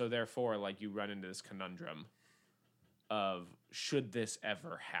 And so therefore like you run into this conundrum of should this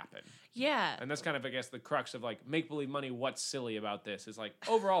ever happen? Yeah. And that's kind of, I guess, the crux of like make-believe money. What's silly about this is like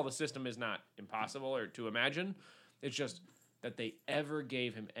overall the system is not impossible or to imagine. It's just that they ever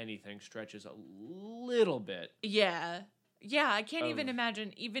gave him anything stretches a little bit. Yeah. Yeah, I can't even Of-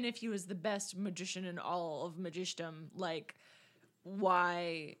 imagine, even if he was the best magician in all of magicdom, like,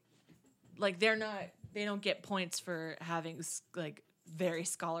 why, like, they don't get points for having, like, very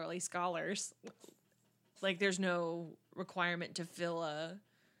scholarly scholars. Like, there's no requirement to fill a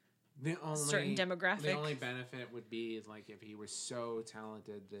certain demographic. The only benefit would be like if he was so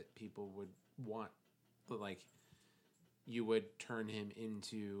talented that people would want, like, you would turn him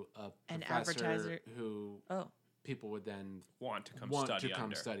into a An professor advertiser. who Oh, people would then Want to come want study to come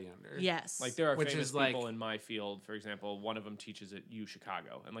under. study under. yes. Like there are Which famous is, like- people in my field, for example, one of them teaches at U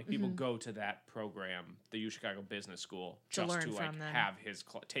Chicago, and like people Mm-hmm. go to that program, the U Chicago Business School, To just learn to like from them. have his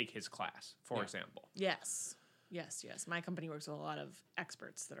take his class, for Yeah. example. Yes. Yes, yes. My company works with a lot of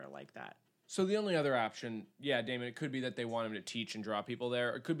experts that are like that. So the only other option, yeah, Damon, it could be that they want him to teach and draw people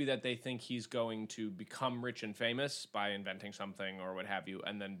there. It could be that they think he's going to become rich and famous by inventing something or what have you,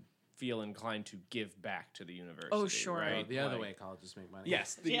 and then feel inclined to give back to the university. Oh, sure. Right? The other Like- way colleges make money.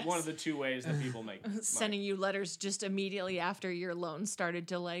 Yes, Yes. one of the two ways that people make money. Sending you letters just immediately after your loan started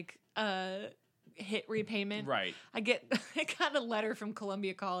to like hit repayment. Right. I got a letter from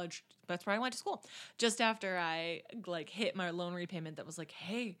Columbia College. That's where I went to school. Just after I like hit my loan repayment, that was like,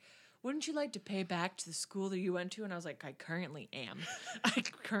 "Hey, wouldn't you like to pay back to the school that you went to?" And I was like, "I currently am.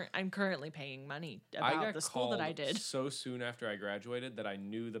 I'm currently paying money I about got the school called that I did." so soon after I graduated that I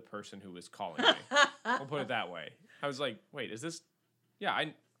knew the person who was calling me. I'll put it that way. I was like, "Wait, is this? Yeah,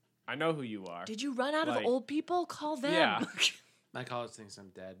 I know who you are. Did you run out of Like- old people? Call them. Yeah. My college thinks I'm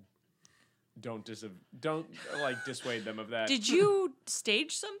dead. Don't like dissuade them of that." Did you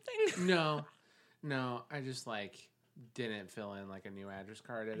stage something? No, I just like didn't fill in like a new address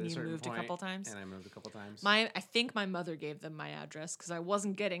card at And a you certain moved a point, couple times? and I moved a couple times. I think my mother gave them my address because I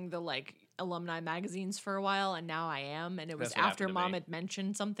wasn't getting the like alumni magazines for a while, and now I am. And it was That's what after happened to mom me. had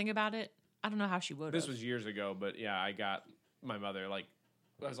mentioned something about it. I don't know how she would. This was years ago, but yeah, I got my mother like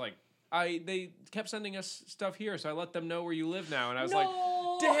I was like they kept sending us stuff here, so I let them know where you live now, and I was like,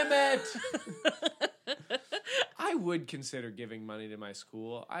 "Damn it!" I would consider giving money to my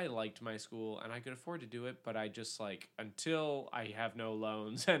school. I liked my school, and I could afford to do it, but I just like until I have no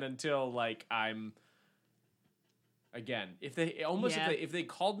loans and until like I'm again, if they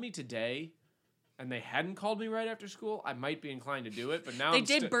called me today. And they hadn't called me right after school, I might be inclined to do it. But now They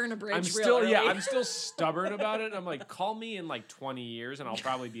did burn a bridge I'm real still, early. yeah, I'm still stubborn about it. I'm like, call me in like 20 years, and I'll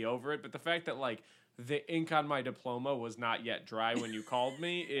probably be over it. But the fact that like the ink on my diploma was not yet dry when you called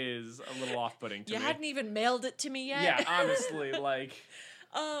me is a little off-putting to You me. hadn't even mailed it to me yet. Yeah, honestly, like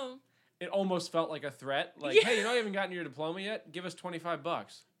it almost felt like a threat. Like, Yeah. hey, you know, you haven't gotten your diploma yet? Give us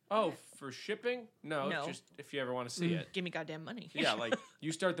 $25. Oh, for shipping? No, No. just if you ever want to see it. Give me goddamn money. Yeah, like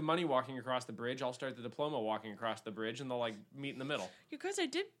you start the money walking across the bridge, I'll start the diploma walking across the bridge, and they'll like meet in the middle. You guys, I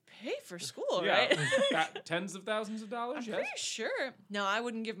did pay for school, Yeah, right? tens of thousands of dollars. I'm Yes. pretty sure. No, I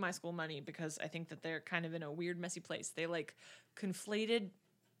wouldn't give my school money because I think that they're kind of in a weird, messy place. They like conflated.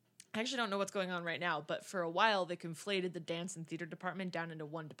 I actually don't know what's going on right now, but for a while they conflated the dance and theater department down into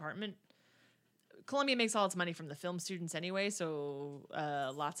one department. Columbia makes all its money from the film students anyway, so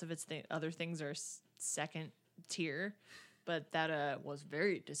lots of its other things are second tier. But that was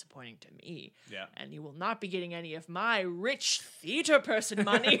very disappointing to me. Yeah. And you will not be getting any of my rich theater person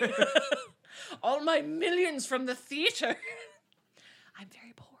money. All my millions from the theater. I'm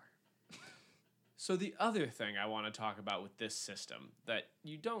very poor. So the other thing I want to talk about with this system that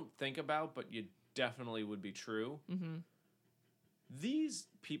you don't think about, but you definitely would be true. Mm-hmm. These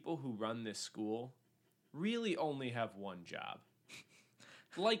people who run this school really only have one job.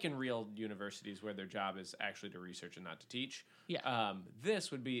 Like in real universities where their job is actually to research and not to teach. Yeah. This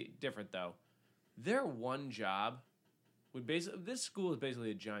would be different though. Their one job would this school is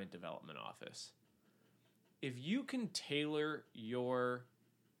basically a giant development office. If you can tailor your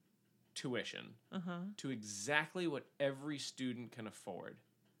tuition to exactly what every student can afford,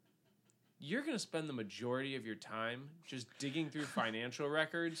 you're going to spend the majority of your time just digging through financial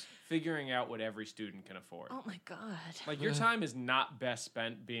records, figuring out what every student can afford. Oh my God. Like, your time is not best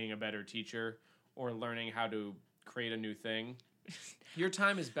spent being a better teacher or learning how to create a new thing. Your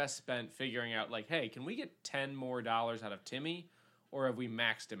time is best spent figuring out, like, hey, can we get $10 more out of Timmy, or have we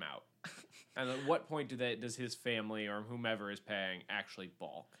maxed him out? And at what point does his family or whomever is paying actually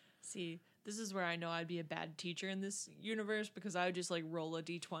balk? See, this is where I know I'd be a bad teacher in this universe because I would just like roll a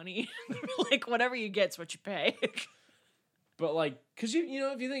d20. Like whatever you get's what you pay. But like, because you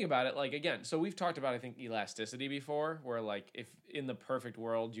know, if you think about it, like, again, so we've talked about, I think, elasticity before, where like if in the perfect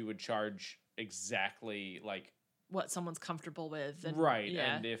world you would charge exactly like What someone's comfortable with. And, right,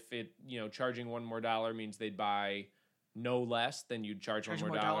 Yeah. and if it, you know, charging $1 more means they'd buy no less, then you'd charge Charge $1 more.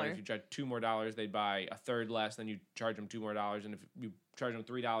 more dollar. If you charge $2 more, they'd buy a third less, then you'd charge them $2 more. And if you charge them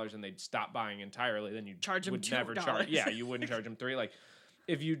 $3 and they'd stop buying entirely, then you Charge them would $2. never charge. Yeah, you wouldn't charge them $3. Like,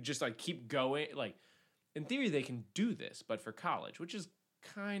 if you just like keep going, like, in theory they can do this, but for college, which is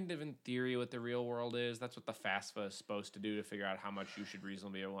kind of in theory what the real world is. That's what the FAFSA is supposed to do to figure out how much you should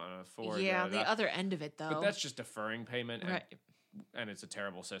reasonably want to afford. Yeah, da, da, da. the other end of it though. But that's just deferring payment, and, Right. and it's a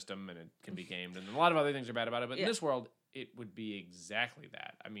terrible system, and it can be gamed, and a lot of other things are bad about it. But in Yeah. this world, it would be exactly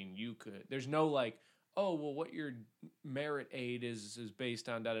that. I mean, you could. There's no like, oh well, what your merit aid is based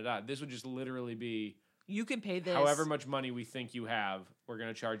on da da da. This would just literally be You can pay this. however much money we think you have, we're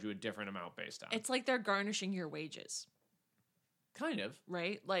going to charge you a different amount based on. It's like they're garnishing your wages, kind of.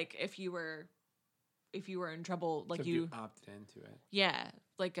 right? Like if you were in trouble, like Except you opted into it. yeah,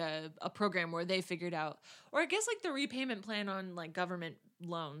 like a program where they figured out, or I guess like the repayment plan on like government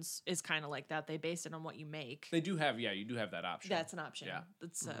loans is kind of like that. They base it on what you make. They do have, you do have that option. That's an option. Yeah.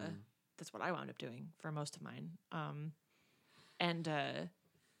 That's what I wound up doing for most of mine. And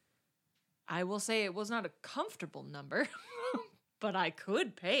I will say it was not a comfortable number, but I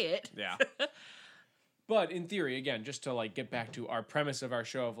could pay it. Yeah. But in theory, again, just to like get back to our premise of our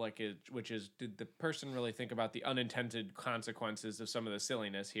show of like, which is, did the person really think about the unintended consequences of some of the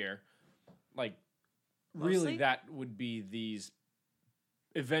silliness here? Like, really, Mostly? that would be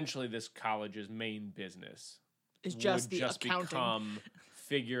eventually this college's main business. It's just would the accounting. become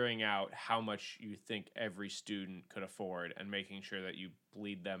figuring out how much you think every student could afford and making sure that you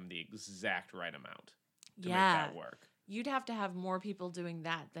bleed them the exact right amount to make that work. You'd have to have more people doing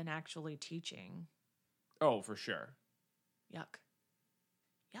that than actually teaching. Oh, for sure. Yuck.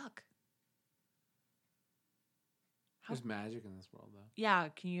 Yuck. There's magic in this world, though. Yeah,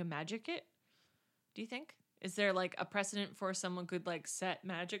 can you magic it? Do you think? Is there like a precedent for someone could like set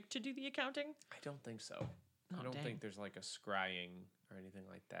magic to do the accounting? I don't think so. Oh, I don't dang. think there's like a scrying or anything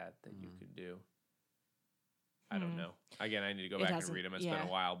like that you could do. I don't know. Again, I need to go It back and hasn't- read them. It's been yeah.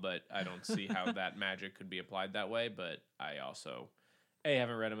 a while, but I don't see how that magic could be applied that way. But I also, A,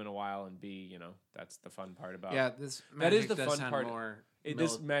 haven't read them in a while, and B, that's the fun part about Yeah, this That is magic the does fun sound part. More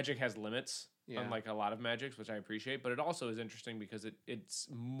This magic has limits, Yeah. unlike a lot of magics, which I appreciate. But it also is interesting because it's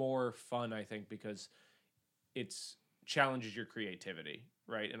more fun, I think, because it's challenges your creativity,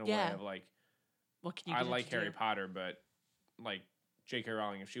 right? In a way Yeah. of like, What can you I get it like to Harry do? Potter, but like J.K.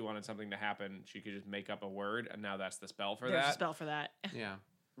 Rowling, if she wanted something to happen, she could just make up a word, and now that's the spell for There's that. a spell for that. Yeah.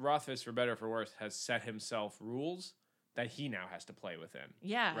 Rothfuss, for better or for worse, has set himself rules that he now has to play within.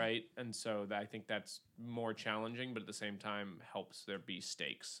 Yeah. Right? And so I think that's more challenging, but at the same time helps there be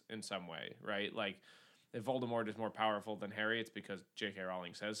stakes in some way, right? Like, if Voldemort is more powerful than Harry, it's because J.K.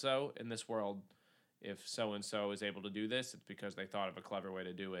 Rowling says so. In this world, if so-and-so is able to do this, it's because they thought of a clever way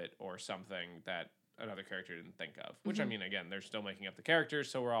to do it or something that another character didn't think of. Which, I mean, again, they're still making up the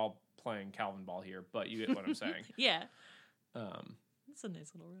characters, so we're all playing Calvin Ball here, but you get what I'm saying. Yeah. Um, That's a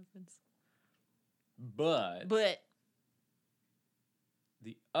nice little reference. but But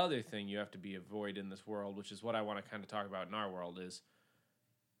the other thing you have to be avoid in this world, which is what I want to kind of talk about in our world, is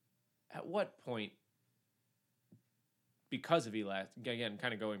at what point, because of again,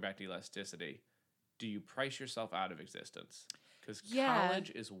 kind of going back to elasticity, do you price yourself out of existence? Because Yeah.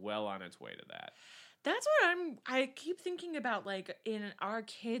 college is well on its way to that. that's what I keep thinking about, like, in our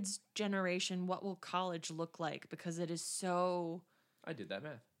kids' generation, what will college look like? Because it is so... I did that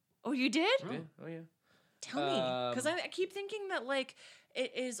math. Oh, you did? Yeah. Oh, yeah. Tell me. Because I keep thinking that, like,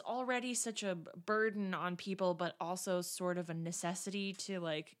 it is already such a burden on people, but also sort of a necessity to,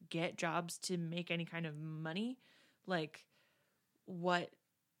 like, get jobs to make any kind of money. Like, what?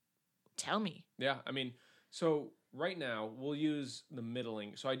 Tell me. Yeah, I mean, so right now we'll use the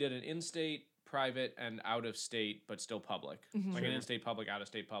middling. So I did an in-state, private, and out-of-state, but still public. Like an in-state public,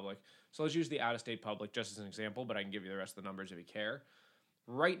 out-of-state public. So let's use the out-of-state public just as an example, but I can give you the rest of the numbers if you care.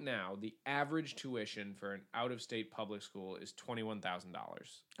 Right now, the average tuition for an out-of-state public school is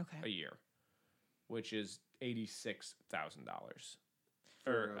 $21,000 a Okay. year, which is $86,000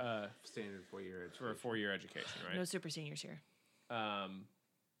 For or a standard 4-year education. for a 4-year education, right? No super seniors here. I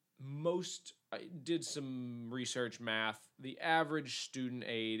did some research math. The average student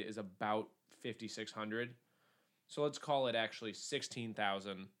aid is about $5,600. So let's call it actually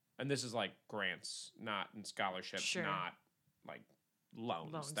 16,000. And this is like grants, not in scholarships, Sure. not like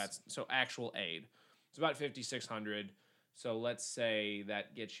loans. Loans. That's so actual aid. It's about 5,600. So let's say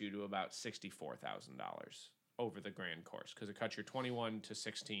that gets you to about $64,000 over the grand course because it cuts your 21 to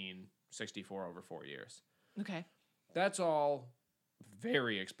 16, 64 over 4 years. Okay. That's all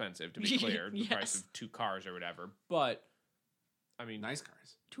very expensive, to be clear, the price Yes. of 2 cars or whatever. But, I mean... Nice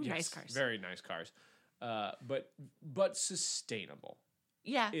cars. Two nice cars. Very nice cars. But sustainable.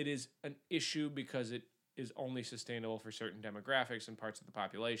 Yeah. It is an issue because it is only sustainable for certain demographics and parts of the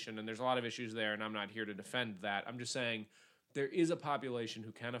population, and there's a lot of issues there, and I'm not here to defend that. I'm just saying there is a population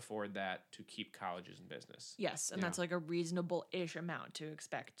who can afford that to keep colleges in business. Yes, and Yeah. that's like a reasonable-ish amount to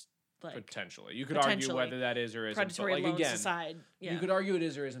expect. Like Potentially. You could argue potentially. whether that is or isn't. predatory but like, loans again, aside. Yeah. you could argue it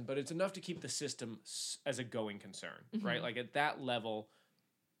is or isn't, but it's enough to keep the system as a going concern, right? Like at that level,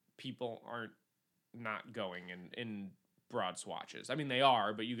 people aren't not going in broad swatches. I mean, they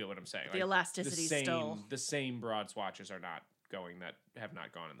are, but you get what I'm saying. The Like, elasticity still. the same broad swatches are not going that have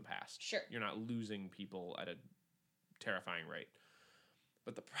not gone in the past. Sure. You're not losing people at a terrifying rate.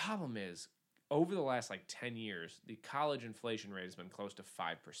 But the problem is, over the last like 10 years, the college inflation rate has been close to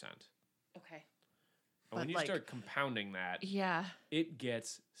 5%. Okay. And when But, you like- start compounding that, Yeah. it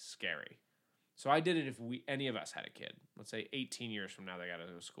gets scary. So I did it if any of us had a kid. Let's say 18 years from now they got to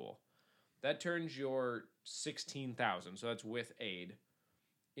go to school. That turns your $16,000, so that's with aid,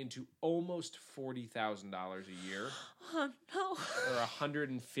 into almost $40,000 a year, Oh no. or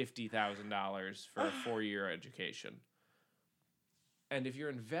 $150,000 for a 4-year education. And if you're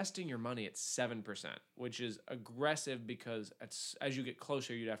investing your money at 7%, which is aggressive because as you get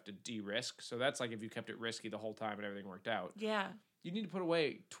closer, you'd have to de-risk. So that's like if you kept it risky the whole time and everything worked out. Yeah. You need to put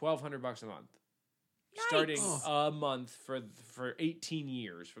away $1,200 a month, Yikes. starting a month for 18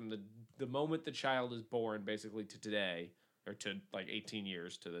 years from the moment the child is born, basically to today, or to like 18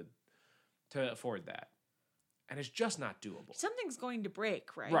 years to afford that. And it's just not doable. Something's going to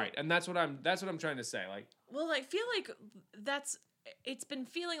break, right? Right, and that's what I'm trying to say. Like, Well, I feel like it's been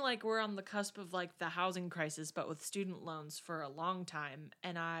feeling like we're on the cusp of like the housing crisis, but with student loans for a long time.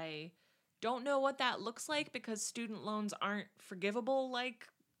 And I don't know what that looks like because student loans aren't forgivable. Like,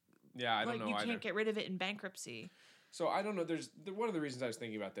 yeah, I don't know you either. can't get rid of it in bankruptcy. So I don't know. There's one of the reasons I was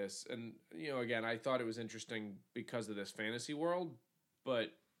thinking about this, and again, I thought it was interesting because of this fantasy world,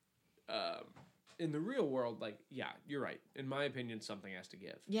 but in the real world, like, yeah, you're right. In my opinion, something has to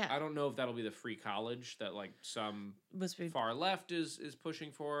give. Yeah. I don't know if that'll be the free college that like some Must be far left is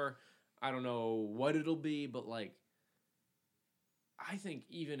pushing for. I don't know what it'll be, but like, I think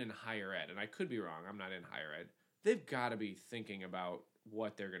even in higher ed, and I could be wrong, I'm not in higher ed, they've got to be thinking about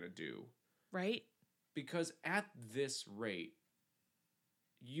what they're gonna do. right. Because at this rate,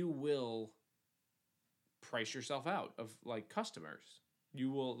 you will price yourself out of like customers.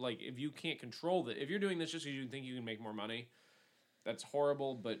 You will, like, if you can't control if you're doing this just because you think you can make more money, that's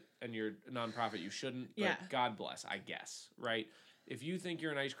horrible. And you're a nonprofit, you shouldn't. But Yeah. God bless, I guess, right? If you think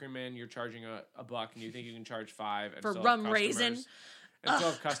you're an ice cream man, you're charging a buck, and you think you can charge $5 and For still have rum raisin. customers- and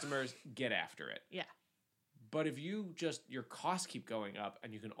still have customers, get after it. Yeah. But if you your costs keep going up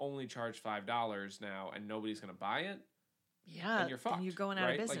and you can only charge $5 now and nobody's going to buy it, Yeah. then you're fucked. Then you're going out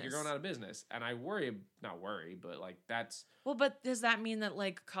right? of business. Like, you're going out of business. And I not worry, but like that's... Well, but does that mean that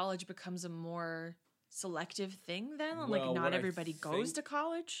like college becomes a more selective thing then? Well, Like what not I everybody goes think- to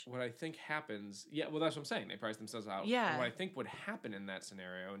college? What I think happens... Yeah, well, that's what I'm saying. They price themselves out. Yeah. What I think would happen in that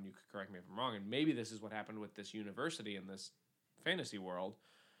scenario, and you could correct me if I'm wrong, and maybe this is what happened with this university in this fantasy world,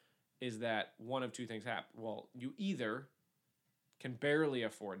 is that one of two things happen. Well, you either can barely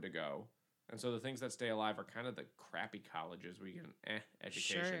afford to go, and so the things that stay alive are kind of the crappy colleges where you get an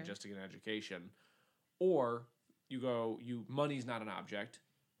education Sure. just to get an education, or money's not an object,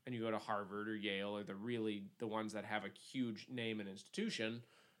 and you go to Harvard or Yale or the ones that have a huge name and institution,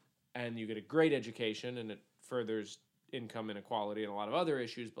 and you get a great education, and it furthers income inequality and a lot of other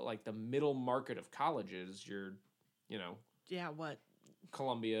issues. But like the middle market of colleges, Yeah, what?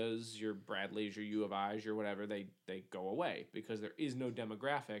 Columbia's, your Bradley's, your U of I's, your whatever, they go away because there is no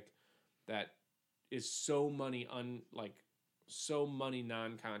demographic that is so money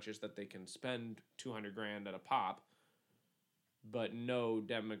non-conscious that they can spend $200,000 at a pop, but no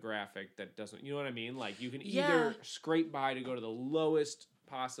demographic that doesn't. You know what I mean? Like you can Yeah. either scrape by to go to the lowest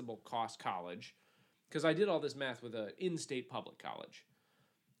possible cost college, because I did all this math with an in-state public college,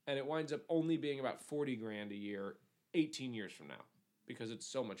 and it winds up only being about $40,000 a year 18 years from now. Because it's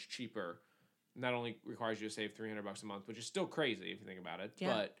so much cheaper, not only requires you to save $300 a month, which is still crazy if you think about it,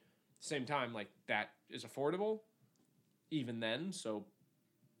 Yeah. but at the same time, like that is affordable even then. So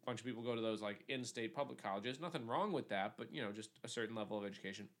a bunch of people go to those like in-state public colleges. Nothing wrong with that, but just a certain level of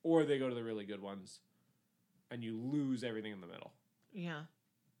education. Or they go to the really good ones, and you lose everything in the middle. Yeah.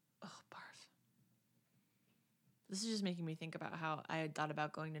 Oh, barf. This is just making me think about how I had thought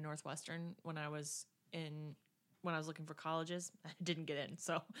about going to Northwestern when I was looking for colleges. I didn't get in,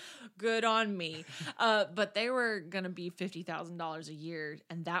 so good on me. But they were going to be $50,000 a year,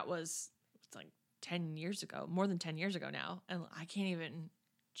 and that was like 10 years ago, more than 10 years ago now. And I can't even,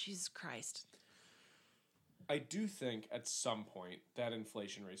 Jesus Christ. I do think at some point that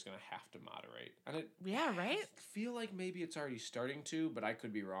inflation rate is going to have to moderate. And Yeah, right? I feel like maybe it's already starting to, but I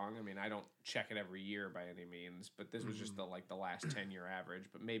could be wrong. I mean, I don't check it every year by any means, but this was just the last 10-year average,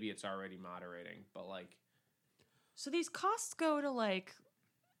 but maybe it's already moderating. But like, So these costs go to like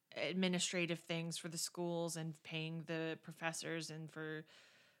administrative things for the schools and paying the professors and for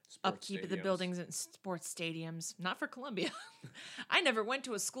sports upkeep of the stadiums. buildings and sports stadiums. Not for Columbia. I never went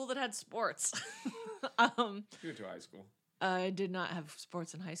to a school that had sports. You went to high school. I did not have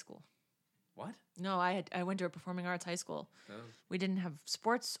sports in high school. What? No, I went to a performing arts high school. No. We didn't have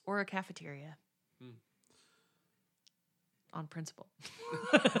sports or a cafeteria. On principle.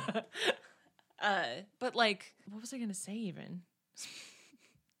 But like, what was I gonna say even?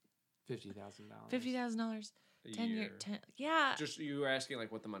 $50,000. $50,000. A 10 year year. 10. Yeah. Just you were asking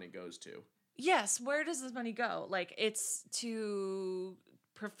like what the money goes to. Yes, where does this money go? Like, it's to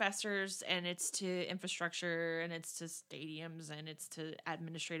professors and it's to infrastructure and it's to stadiums and it's to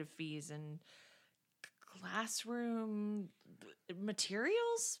administrative fees and classroom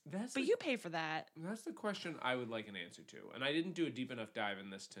materials. That's But the- you pay for that. That's the question I would like an answer to. And I didn't do a deep enough dive in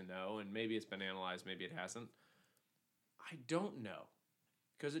this to know, and maybe it's been analyzed, maybe it hasn't. I don't know.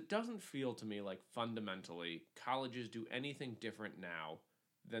 Because it doesn't feel to me like fundamentally colleges do anything different now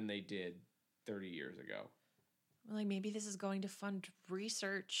than they did 30 years ago. Like, maybe this is going to fund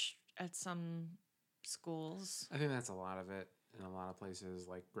research at some schools. I think that's a lot of it in a lot of places,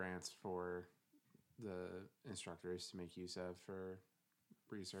 like grants for the instructors to make use of for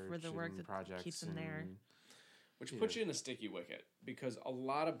research For the work and that projects. keeps them there. and- Which Yeah. puts you in a sticky wicket because a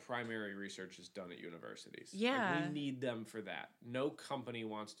lot of primary research is done at universities. Like, Yeah. we need them for that. No company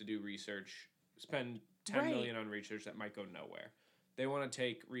wants to do research, spend ten Right. million on research that might go nowhere. They want to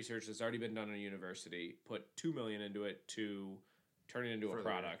take research that's already been done in a university, put 2 million into it to turn it into a Further.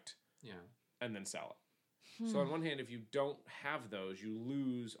 product, Yeah. and then sell it. So on one hand, if you don't have those, you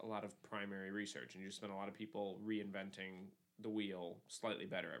lose a lot of primary research and you spend a lot of people reinventing the wheel slightly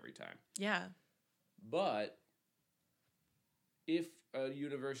better every time. Yeah. But if a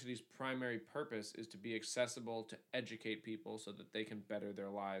university's primary purpose is to be accessible to educate people so that they can better their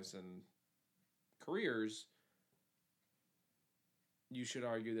lives and careers, you should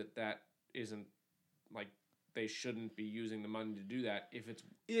argue that that isn't like they shouldn't be using the money to do that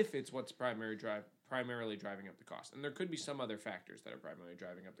if it's what's primarily driving up the cost. And there could be some other factors that are primarily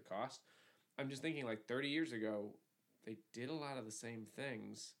driving up the cost. I'm just thinking like 30 years ago, they did a lot of the same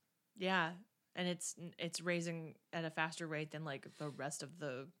things. Yeah. And it's raising at a faster rate than like the rest of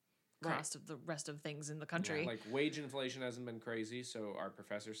the Right. cost of the rest of things in the country. Yeah, like wage inflation hasn't been crazy, so are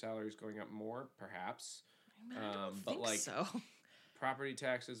professor salaries going up more? Perhaps. I don't but think like so. property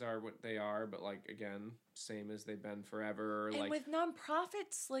taxes are what they are, but like again, same as they've been forever. And like with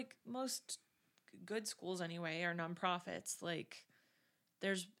nonprofits, like most good schools anyway are nonprofits. Like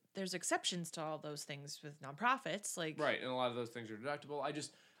there's exceptions to all those things with nonprofits. Like right, and a lot of those things are deductible. I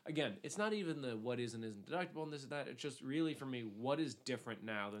just again, it's not even the what is and isn't deductible and this and that. It's just really for me, what is different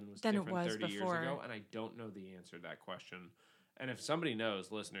now than was Than it different was 30 before. years ago? And I don't know the answer to that question. And if somebody knows,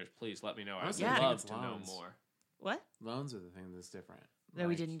 listeners, please let me know. I would Honestly, I think love it's to know loans. more. What? Loans are the thing that's different. That we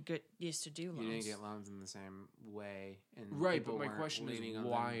Like, didn't get used to do loans. You didn't get loans in the same way. And Right, people but my weren't question is leaning on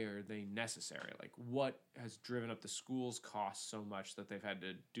why them. are they necessary? Like, what has driven up the school's costs so much that they've had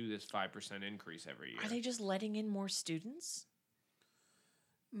to do this 5% increase every year? Are they just letting in more students?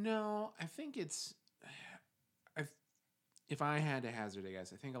 No, I think it's. If I had to hazard a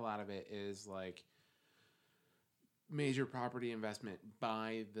guess, I think a lot of it is like major property investment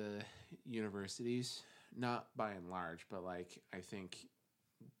by the universities, not by and large, but like I think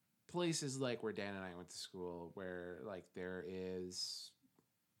places like where Dan and I went to school, where like there is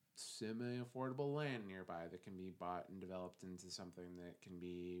semi-affordable land nearby that can be bought and developed into something that can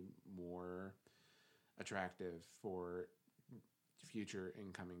be more attractive for future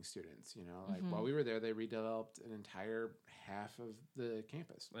incoming students. You know, like while we were there, they redeveloped an entire half of the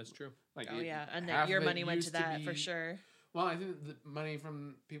campus. That's true. Like Oh it- yeah, and half that your of it money went to used that for be- sure. Well, I think the money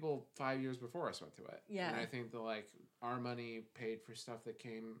from people 5 years before us went to it. Yeah. And I think that like our money paid for stuff that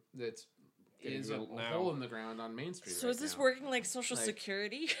came that's Getting is a built now. hole in the ground on Main Street. So right is this now. working like Social Like-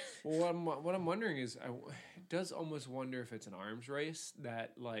 Security? Well, what I'm wondering is, it does almost wonder if it's an arms race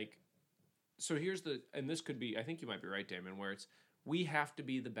that, like, so here's and this could be, I think you might be right, Damon, where it's, we have to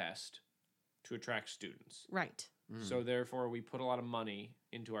be the best to attract students. Right. So therefore, we put a lot of money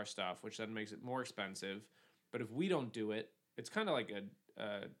into our stuff, which then makes it more expensive. But if we don't do it, it's kind of like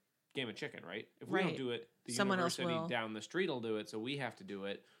a game of chicken, right? If we don't Right. do it, the Someone else university will. down the street will do it, so we have to do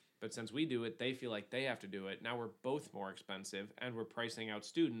it. But since we do it, they feel like they have to do it. Now we're both more expensive, and we're pricing out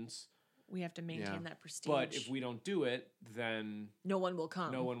students. We have to maintain Yeah. that prestige. But if we don't do it, then no one will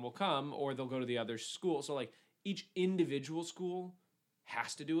come. no one will come, or they'll go to the other school. So like each individual school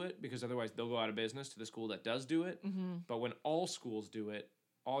has to do it because otherwise they'll go out of business to the school that does do it. Mm-hmm. But when all schools do it,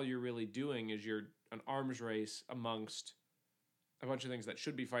 all you're really doing is you're an arms race amongst a bunch of things that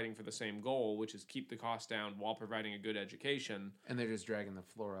should be fighting for the same goal, which is keep the cost down while providing a good education. And they're just dragging the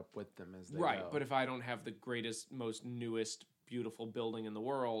floor up with them as they Right. go. But if I don't have the greatest, most newest, beautiful building in the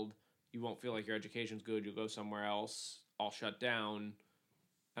world, you won't feel like your education's good. You'll go somewhere else. I'll shut down,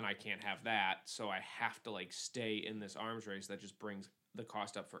 and I can't have that. So I have to like stay in this arms race that just brings the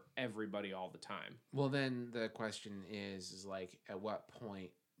cost up for everybody all the time. Well, then the question is like, at what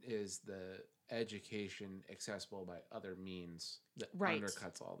point is the education accessible by other means that Right.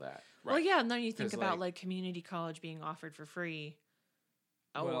 undercuts all that? Well, yeah, and then you think 'Cause, about like- like community college being offered for free.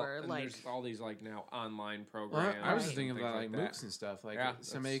 or and like there's all these like now online Well, programs. I was just and thinking things about like that. MOOCs and stuff. Like Yeah,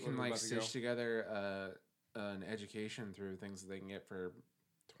 somebody that's can what I like was about to go. stitch together an education through things that they can get for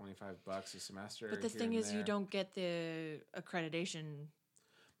 $25 a semester. but the here thing and is you there. don't get the accreditation.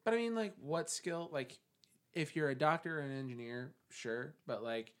 But I mean, like, what skill? Like, if you're a doctor or an engineer, sure. But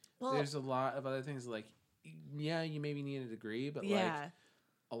like, Well, there's a lot of other things. Like, yeah, you maybe need a degree, but like yeah.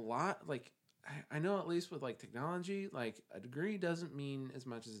 a lot. Like, I know at least with like technology, like a degree doesn't mean as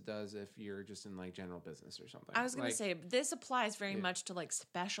much as it does if you're just in like general business or something. I was going Like, to say this applies very Yeah. much to like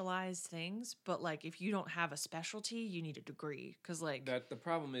specialized things, but like if you don't have a specialty, you need a degree because like That the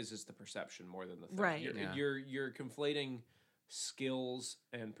problem is the perception more than the thing. Right. Yeah. You're conflating skills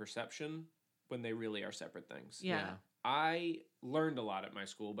and perception when they really are separate things. yeah. I learned a lot at my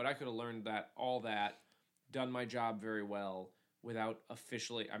school, but I could have learned done my job very well without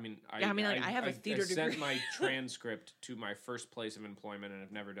officially. I mean, Yeah, I mean, like, I have a theater I sent degree. my transcript to my first place of employment and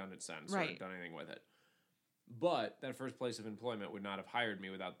have never done it since. Or Right. done anything with it. But that first place of employment would not have hired me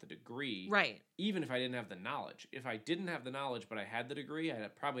without the degree. Right. Even if I didn't have the knowledge. If I didn't have the knowledge, but I had the degree, I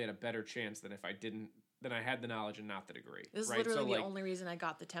probably had a better chance than if I didn't. Than I had the knowledge and not the degree. This is right? literally So, the like, only reason I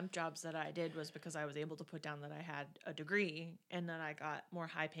got the temp jobs that I did was because I was able to put down that I had a degree and then I got more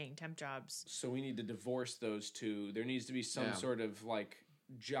high paying temp jobs. So we need to divorce those two. There needs to be some Yeah. sort of like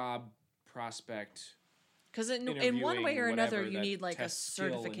job prospect. Because in one Interviewing, way or another, whatever, you that need like a test skill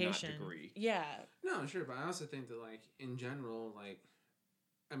and not certification. degree. Yeah. No, sure, but I also think that like in general, like,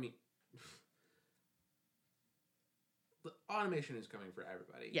 I mean, the automation is coming for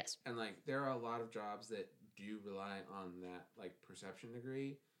everybody. Yes. And like there are a lot of jobs that do rely on that like perception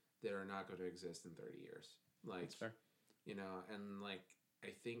degree that are not going to exist in 30 years. Like, That's fair. you know, and like I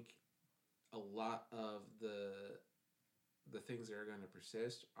think a lot of the things that are going to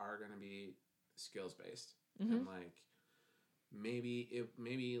persist are going to be skills based. Mhm. And like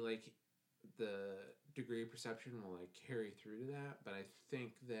maybe like the degree perception will like carry through to that, but I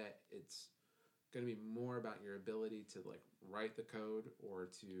think that it's going to be more about your ability to like write the code or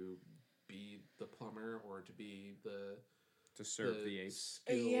to be the plumber or to be the To serve the apes.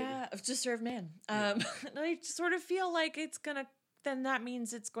 skilled- Yeah, to serve man. Yeah. And I sort of feel like it's gonna. Then that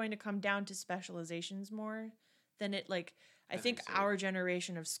means it's going to come down to specializations more than it. Like I think think so. our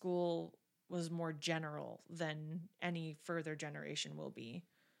generation of school was more general than any further generation will be,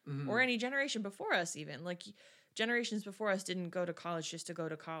 Mhm. or any generation before us. Even like generations before us didn't go to college just to go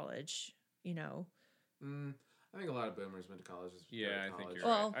to college. You know. I think a lot of boomers went to college. Just to go to Yeah, I think college. you're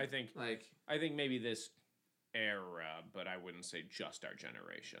Well- right. Like I think maybe this era, but I wouldn't say just our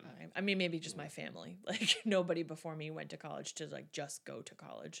generation. I mean, maybe just my family. Like nobody before me went to college to like just go to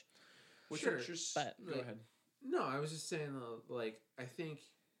college. Sure, but- go ahead. no, I was just saying though, like I think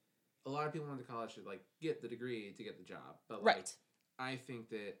a lot of people went to college to like get the degree to get the job, but like, Right. I think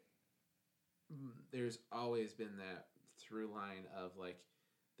that there's always been that through line of like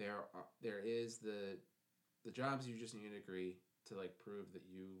there is the jobs you just need a degree to like prove that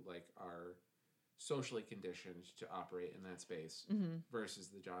you like are socially conditioned to operate in that space Mm-hmm. versus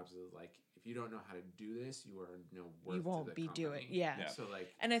the jobs of like if you don't know how to do this you are no worth You to won't the be doing. company. Yeah. Yeah. So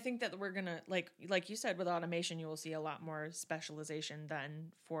like And I think that we're gonna like you said with automation, you will see a lot more specialization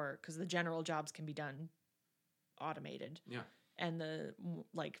than because the general jobs can be done automated. Yeah. And the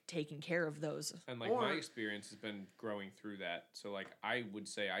like taking care of those. And like Or- my experience has been growing through that. So like I would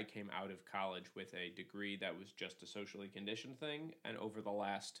say I came out of college with a degree that was just a socially conditioned thing, and over the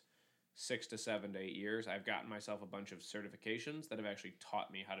last 6 to 7 to 8 years, I've gotten myself a bunch of certifications that have actually taught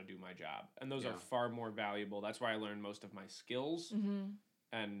me how to do my job, and those Yeah. are far more valuable. That's where I learned most of my skills, Mm-hmm.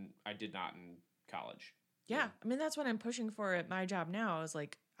 and I did not in college. Yeah. I mean that's what I'm pushing for at my job now. Is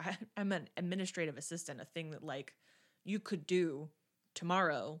like I'm an administrative assistant, a thing that like you could do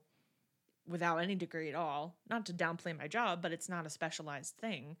tomorrow without any degree at all. Not to downplay my job, but it's not a specialized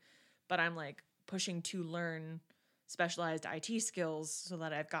thing. But I'm like pushing to learn specialized IT skills so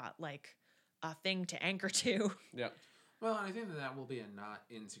that I've got like a thing to anchor to. Yeah. well I think that will be a not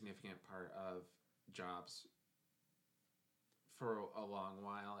insignificant part of jobs for a long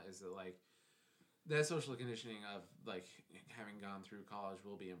while is that like that social conditioning of like having gone through college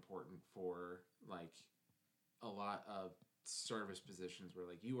will be important for like a lot of service positions where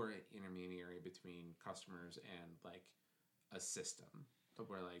like you are an intermediary between customers and like a system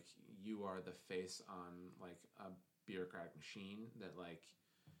where like you are the face on like a bureaucratic machine that like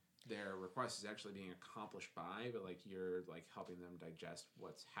their request is actually being accomplished by, but like you're like helping them digest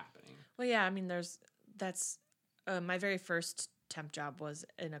what's happening. Well, yeah, I mean, that's my very first temp job was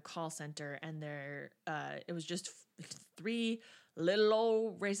in a call center, and it was just 3 little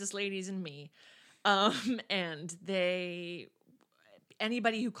old racist ladies and me, and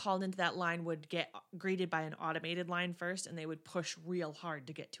anybody who called into that line would get greeted by an automated line first, and they would push real hard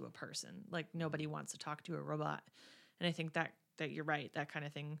to get to a person. Like nobody wants to talk to a robot. And I think that you're right. That kind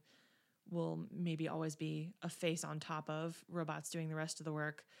of thing will maybe always be a face on top of robots doing the rest of the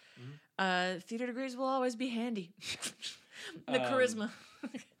work. Theater degrees will always be handy. The charisma.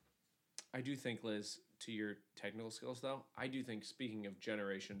 I do think, Liz, to your technical skills, though, I do think, speaking of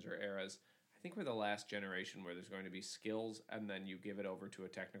generations or eras, I think we're the last generation where there's going to be skills and then you give it over to a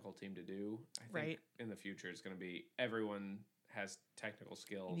technical team to do. I think Right. in the future it's going to be everyone has technical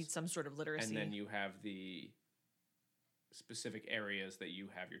skills. You need some sort of literacy. And then you have the specific areas that you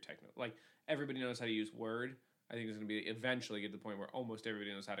have your technical. Like, everybody knows how to use Word. I think it's going to be eventually get to the point where almost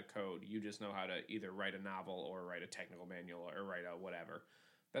everybody knows how to code. You just know how to either write a novel or write a technical manual or write a whatever.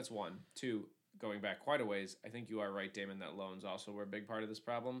 That's one. Two, going back quite a ways, I think you are right, Damon, that loans also were a big part of this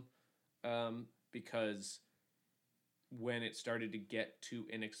problem. Because when it started to get too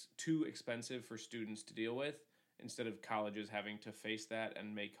expensive for students to deal with, instead of colleges having to face that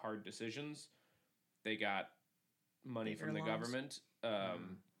and make hard decisions, they got money Bigger from the loans. government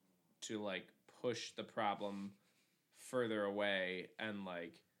to like push the problem further away, and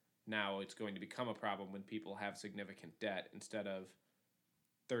like now it's going to become a problem when people have significant debt instead of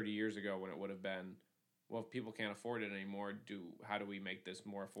 30 years ago when it would have been, well, if people can't afford it anymore, how do we make this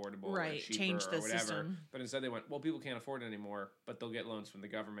more affordable or Right, cheaper change or the whatever? system. But instead they went, well, people can't afford it anymore, but they'll get loans from the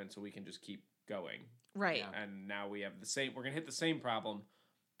government so we can just keep going. right. Yeah. And now we have we're going to hit the same problem,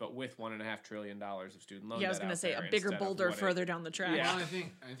 but with $1.5 trillion of student loan Yeah, I was debt going to out say a there bigger instead of boulder what it- further down the track. Yeah. Well,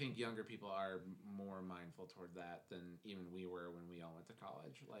 I think younger people are more mindful toward that than even we were when we all went to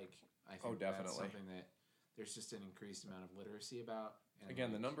college. Like, I think that's definitely. something that there's just an increased amount of literacy about. And Again,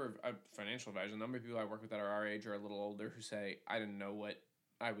 the like, number of financial advisors, the number of people I work with that are our age or a little older who say, I didn't know what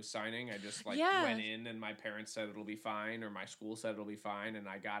I was signing. I just Yeah. went in and my parents said it'll be fine, or my school said it'll be fine, and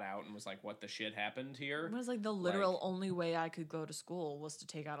I got out and was like, what the shit happened here? It was like the literal only way I could go to school was to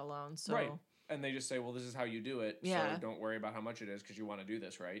take out a loan. So Right. And they just say, well, this is how you do it, Yeah. so don't worry about how much it is because you want to do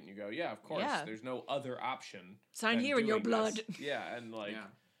this, right? And you go, yeah, of course. Yeah. There's no other option. Sign than here in your doing this." blood. Yeah, and like, Yeah.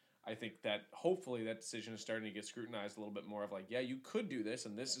 I think that hopefully that decision is starting to get scrutinized a little bit more of like, yeah, you could do this,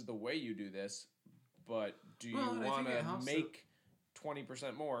 and this is the way you do this, but do you Well, and I want think it to helps make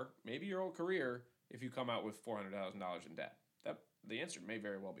 20% more, maybe your whole career, if you come out with $400,000 in debt? The answer may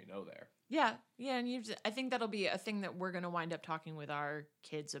very well be no there. yeah, and I think that'll be a thing that we're going to wind up talking with our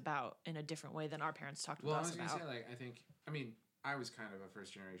kids about in a different way than our parents talked with Well, I us was gonna about. say, like, I mean, I was kind of a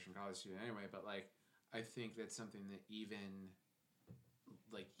first generation college student anyway, but like, I think that's something that even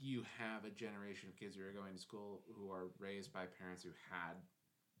like you have a generation of kids who are going to school who are raised by parents who had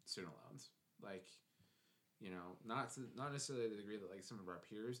student loans, like, you know, not necessarily to the degree that like some of our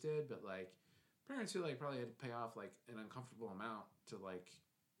peers did, but like parents who like probably had to pay off like an uncomfortable amount to like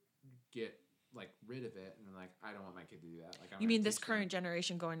get like rid of it, and like I don't want my kid to do that. Like, You mean this current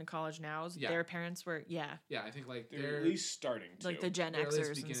generation going to college now? Yeah. Their parents were, yeah, Yeah, I think like They're at least starting to. like the Gen they're at least Xers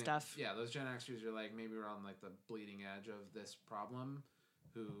and beginning- stuff. Yeah, those Gen Xers are like maybe we're on like the bleeding edge of this problem,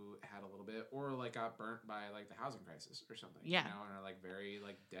 who had a little bit, or like got burnt by like the housing crisis or something. Yeah. you know, and are like very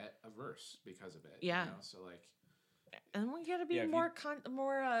like debt averse because of it. Yeah. you know? So like And we got to be Yeah, if you- more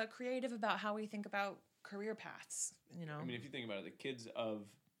creative about how we think about career paths. You know, I mean, if you think about it, the kids of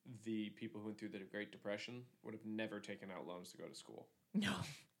the people who went through the Great Depression would have never taken out loans to go to school, no,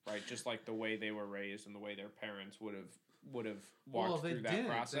 right? Just like the way they were raised and the way their parents would have walked through that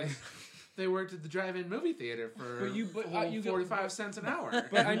process. They worked at the drive-in movie theater for But you- but, a whole you go- 45 cents an hour.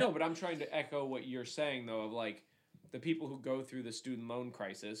 But I know, but I'm trying to echo what you're saying, though, of like the people who go through the student loan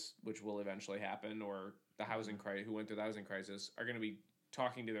crisis, which will eventually happen, or the housing crisis, who went through the housing crisis, are going to be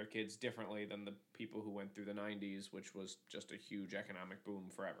talking to their kids differently than the people who went through the 90s, which was just a huge economic boom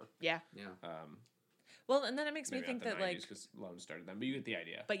forever. yeah. yeah, Well, and then it makes me Maybe think not that the 90s like, because loans started then, but you get the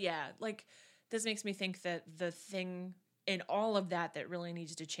idea. but yeah, like this makes me think that the thing in all of that really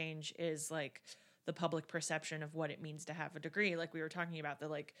needs to change is like the public perception of what it means to have a degree. Like we were talking about,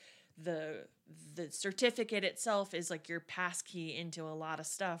 the certificate itself is like your pass key into a lot of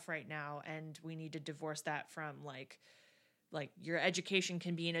stuff right now, and we need to divorce that from like your education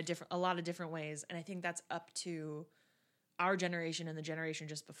can be in a lot of different ways. And I think that's up to our generation and the generation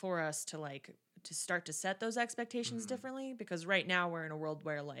just before us to start to set those expectations differently, because right now we're in a world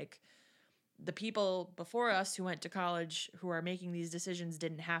where like the people before us who went to college who are making these decisions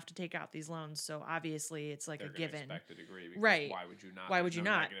didn't have to take out these loans, so obviously it's like They're a gonna given. expect a degree because Right. why would you not? Why There's would you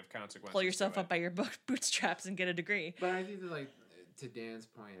no not? negative consequences Pull yourself to up it. by your bootstraps and get a degree. but I think that like to Dan's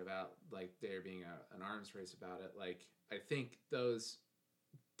point about like there being an arms race about it, like I think those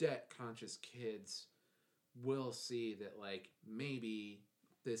debt conscious kids will see that like maybe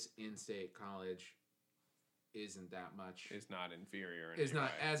this in-state college isn't that much. It's not inferior. Is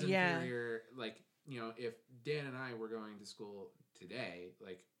not as Yeah. inferior. Like, you know, if Dan and I were going to school today,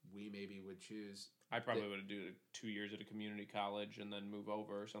 like we maybe would choose, I probably would do 2 years at a community college and then move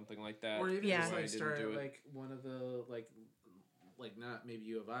over or something like that. or even Yeah. just I like didn't start do at it. like one of the like not maybe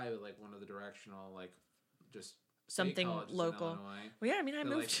U of I, but like one of the directional like just state Something colleges in local. Illinois. Well, yeah, I mean, I That,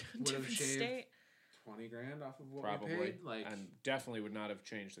 moved like, to a would've different shaved state. $20,000 off of what we Probably, paid. Like, and definitely would not have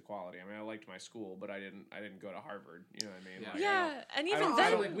changed the quality. I mean, I liked my school, but I didn't go to Harvard. You know what I mean? Yeah. Like, I Yeah, and I even don't- I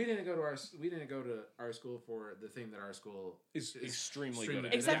then, don't, like we didn't go to our school for the thing that our school is extremely extremely good.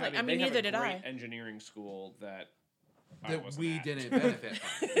 at. good. Exactly. I mean, they have neither a did great I. engineering school that I that wasn't we at. didn't benefit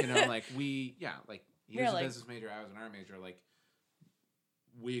from. You know, like like he Yeah, was like- a business major, I was an art major. Like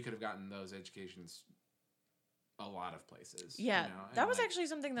we could have gotten those educations a lot of places. yeah, you know? And, that was like, actually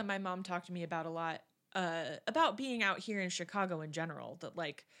something that my mom talked to me about a lot. About being out here in Chicago in general. That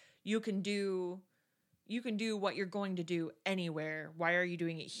like you can do what you're going to do anywhere. Why are you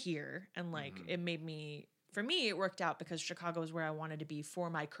doing it here? And like Mhm. it made me. For me, it worked out because Chicago is where I wanted to be for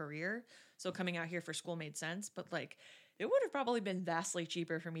my career. So coming out here for school made sense. But like, it would have probably been vastly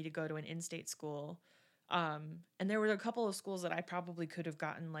cheaper for me to go to an in-state school. And there were a couple of schools that I probably could have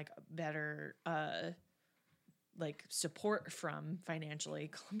gotten like better, like support from financially.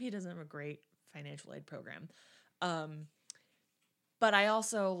 Columbia doesn't have a great financial aid program. But I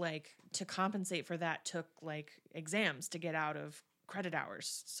also like to compensate for that took like exams to get out of credit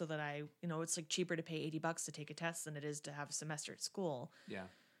hours so that I, it's like cheaper to pay $80 to take a test than it is to have a semester at school. Yeah.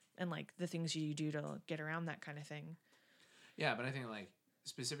 And like the things you do to get around that kind of thing. Yeah, but I think like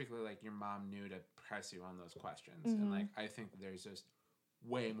specifically like your mom knew to press you on those questions. Mhm. And like I think there's just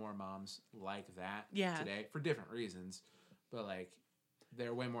way more moms like that Yeah. today for different reasons. But like there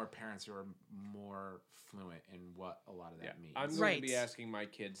are way more parents who are more fluent in what a lot of that means. I'm going Right. to be asking my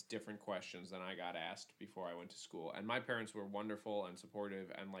kids different questions than I got asked before I went to school. And my parents were wonderful and supportive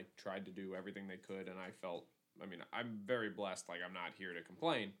and like tried to do everything they could. And I'm very blessed. Like I'm not here to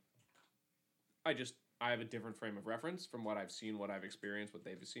complain. I have a different frame of reference from what I've seen, what I've experienced, what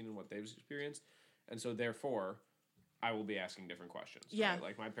they've seen and what they've experienced. And so therefore I will be asking different questions. Yeah. Right?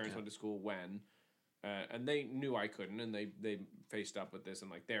 Like my parents went to school when, and they knew I couldn't, and they faced up with this,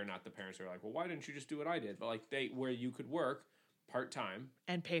 and like they're not the parents who are like, well, why didn't you just do what I did? But like where you could work part time,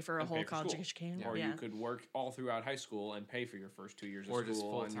 And pay for a And whole pay for college school. education. or Yeah. you could work all throughout high school and pay for your first 2 years of or just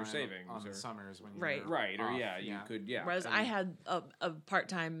school full and your time savings, on or the summers when you're Right. right, or off. you could, Whereas I mean, had a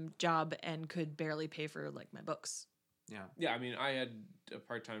part-time job and could barely pay for like my books. yeah, I mean, I had a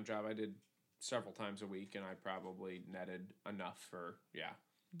part time job. I did several times a week, and I probably netted enough for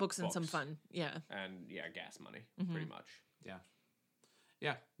Books and some Books. fun. Yeah. and gas money, Mhm. pretty much.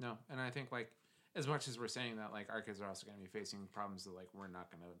 Yeah, no, and I think like as much as we're saying that, like our kids are also going to be facing problems that like we're not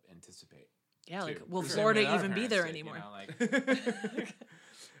going to anticipate. Yeah, like too. will The same Florida way our even be parents there did, you anymore? know, like,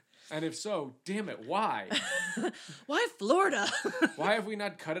 And if so, damn it, why? Why Florida? Why have we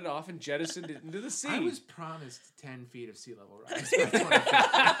not cut it off and jettisoned it into the sea? I was promised 10 feet of sea level rise by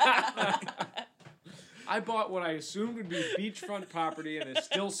 2050. I bought what I assumed would be beachfront property, and it's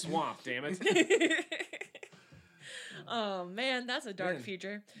still swamp. Damn it! Oh man, that's a dark Man.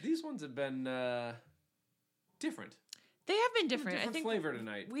 future. These ones have been different. They have been different. I Different think flavor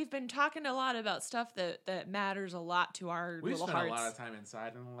tonight. we've been talking a lot about stuff that matters a lot to our We've little spent hearts. a lot of time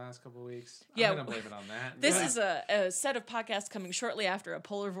inside in the last couple of weeks. Yeah. I'm going to blame it on that. This But- is a set of podcasts coming shortly after a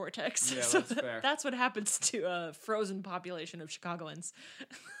polar vortex. Yeah, so that's fair. that's what happens to a frozen population of Chicagoans.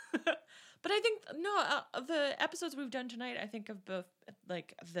 But I think the episodes we've done tonight, I think of both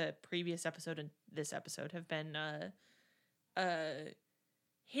like the previous episode and this episode have been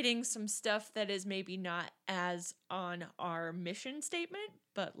hitting some stuff that is maybe not as on our mission statement,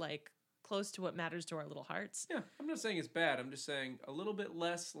 but like close to what matters to our little hearts. Yeah, I'm not saying it's bad. I'm just saying a little bit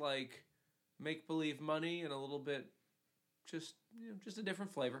less like make believe money and a little bit just a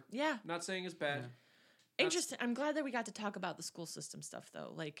different flavor. Yeah. Not saying it's bad. Yeah. Interesting. I'm glad that we got to talk about the school system stuff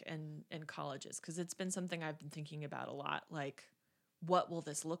though, like and colleges, because it's been something I've been thinking about a lot. Like, what will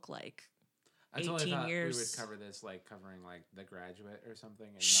this look like? I totally 18 thought years. we would cover this like covering like The Graduate or something.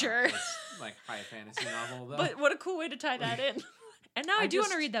 And Sure. Not this, like high fantasy novel though. But what a cool way to tie that in. And now I, I do want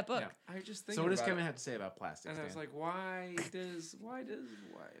to just- read that book. yeah. I just think. So what does about Kevin it, have to say about plastics? And I was Dan? like, why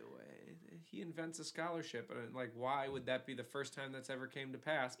he invents a scholarship, and like, why would that be the first time that's ever came to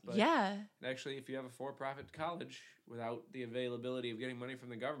pass? But Yeah. actually, if you have a for-profit college without the availability of getting money from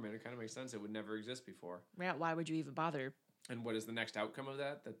the government, it kind of makes sense. It would never exist before. Yeah. Why would you even bother? And what is the next outcome of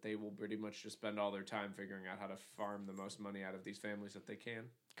that? That they will pretty much just spend all their time figuring out how to farm the most money out of these families that they can.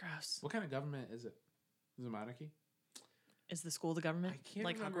 Gross. What kind of government is it? Is it monarchy? Is the school the government? I can't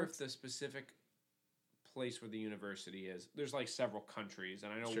like remember if Hogwarts? the specific place where the university is. There's like several countries,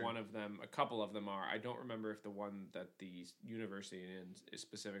 and I know Sure. one of them, a couple of them are. I don't remember if the one that the university is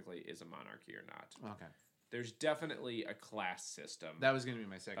specifically is a monarchy or not. Okay. There's definitely a class system. That was going to be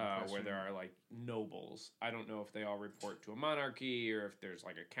my second question. Where there are like nobles. I don't know if they all report to a monarchy or if there's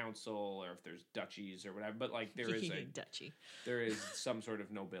like a council or if there's duchies or whatever. But like there is some sort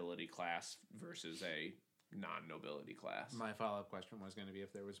of nobility class versus a non-nobility class. My follow-up question was going to be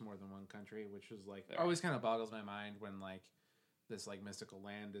if there was more than one country, which was like There. always kind of boggles my mind when like this like mystical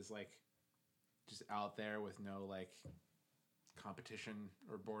land is like just out there with no like competition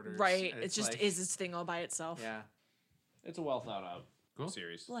or borders. Right. And It just like, is its thing all by itself. Yeah. It's a well thought out Cool.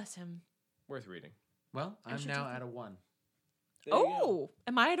 series. Bless him. Worth reading. Well, I'm should now take at a 1, There you go. Oh,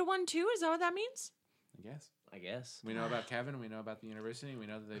 am I at a 1 too? Is that what that means? I guess. I guess. We know about Kevin. We know about the university. We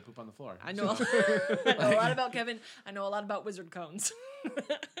know that they poop on the floor. I know, So- I know a lot about Kevin. I know a lot about wizard cones.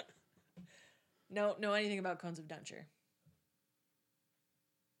 No, know anything about cones of denture.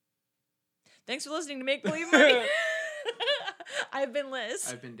 Thanks for listening to Make Believe Money. I've been Liz.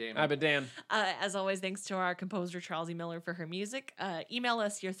 I've been Damon. I've been Dan. As always, thanks to our composer, Charles E. Miller, for her music. Email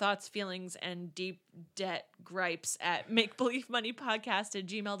us your thoughts, feelings, and deep debt gripes at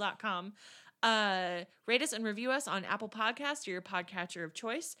makebelievemoneypodcast@gmail.com. Rate us and review us on Apple Podcasts or your podcatcher of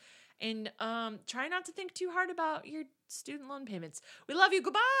choice. And try not to think too hard about your student loan payments. We love you.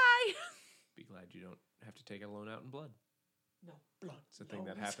 Goodbye. Be glad you don't have to take a loan out in blood. No blood. It's a thing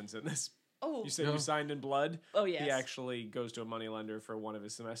that happens in this. Oh, You said No. you signed in blood. oh yes. He actually goes to a moneylender for one of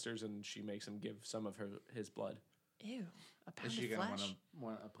his semesters, and she makes him give some of his blood. Ew. A Is pound she of going to flesh.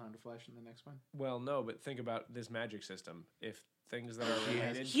 want a pound of flesh in the next one? Well, no, but think about this magic system. If things that are She has-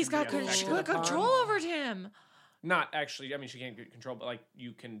 related, He's can got be affected control upon- over him. Not actually. I mean, she can't get control, but like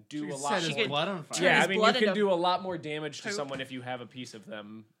you can do She a could lot. set his She could blood on fire. turn Yeah, his I mean, you blood can into do a lot more damage to poop. someone if you have a piece of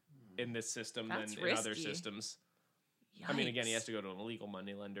them in this system That's than in other risky. systems. I mean, again, he Yikes. has to go to an illegal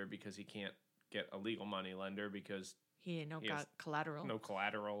money lender because he can't get a legal money lender because He ain't he has got collateral no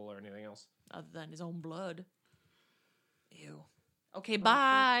collateral or anything else. other than his own blood. Ew. Okay,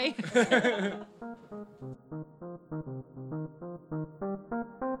 bye.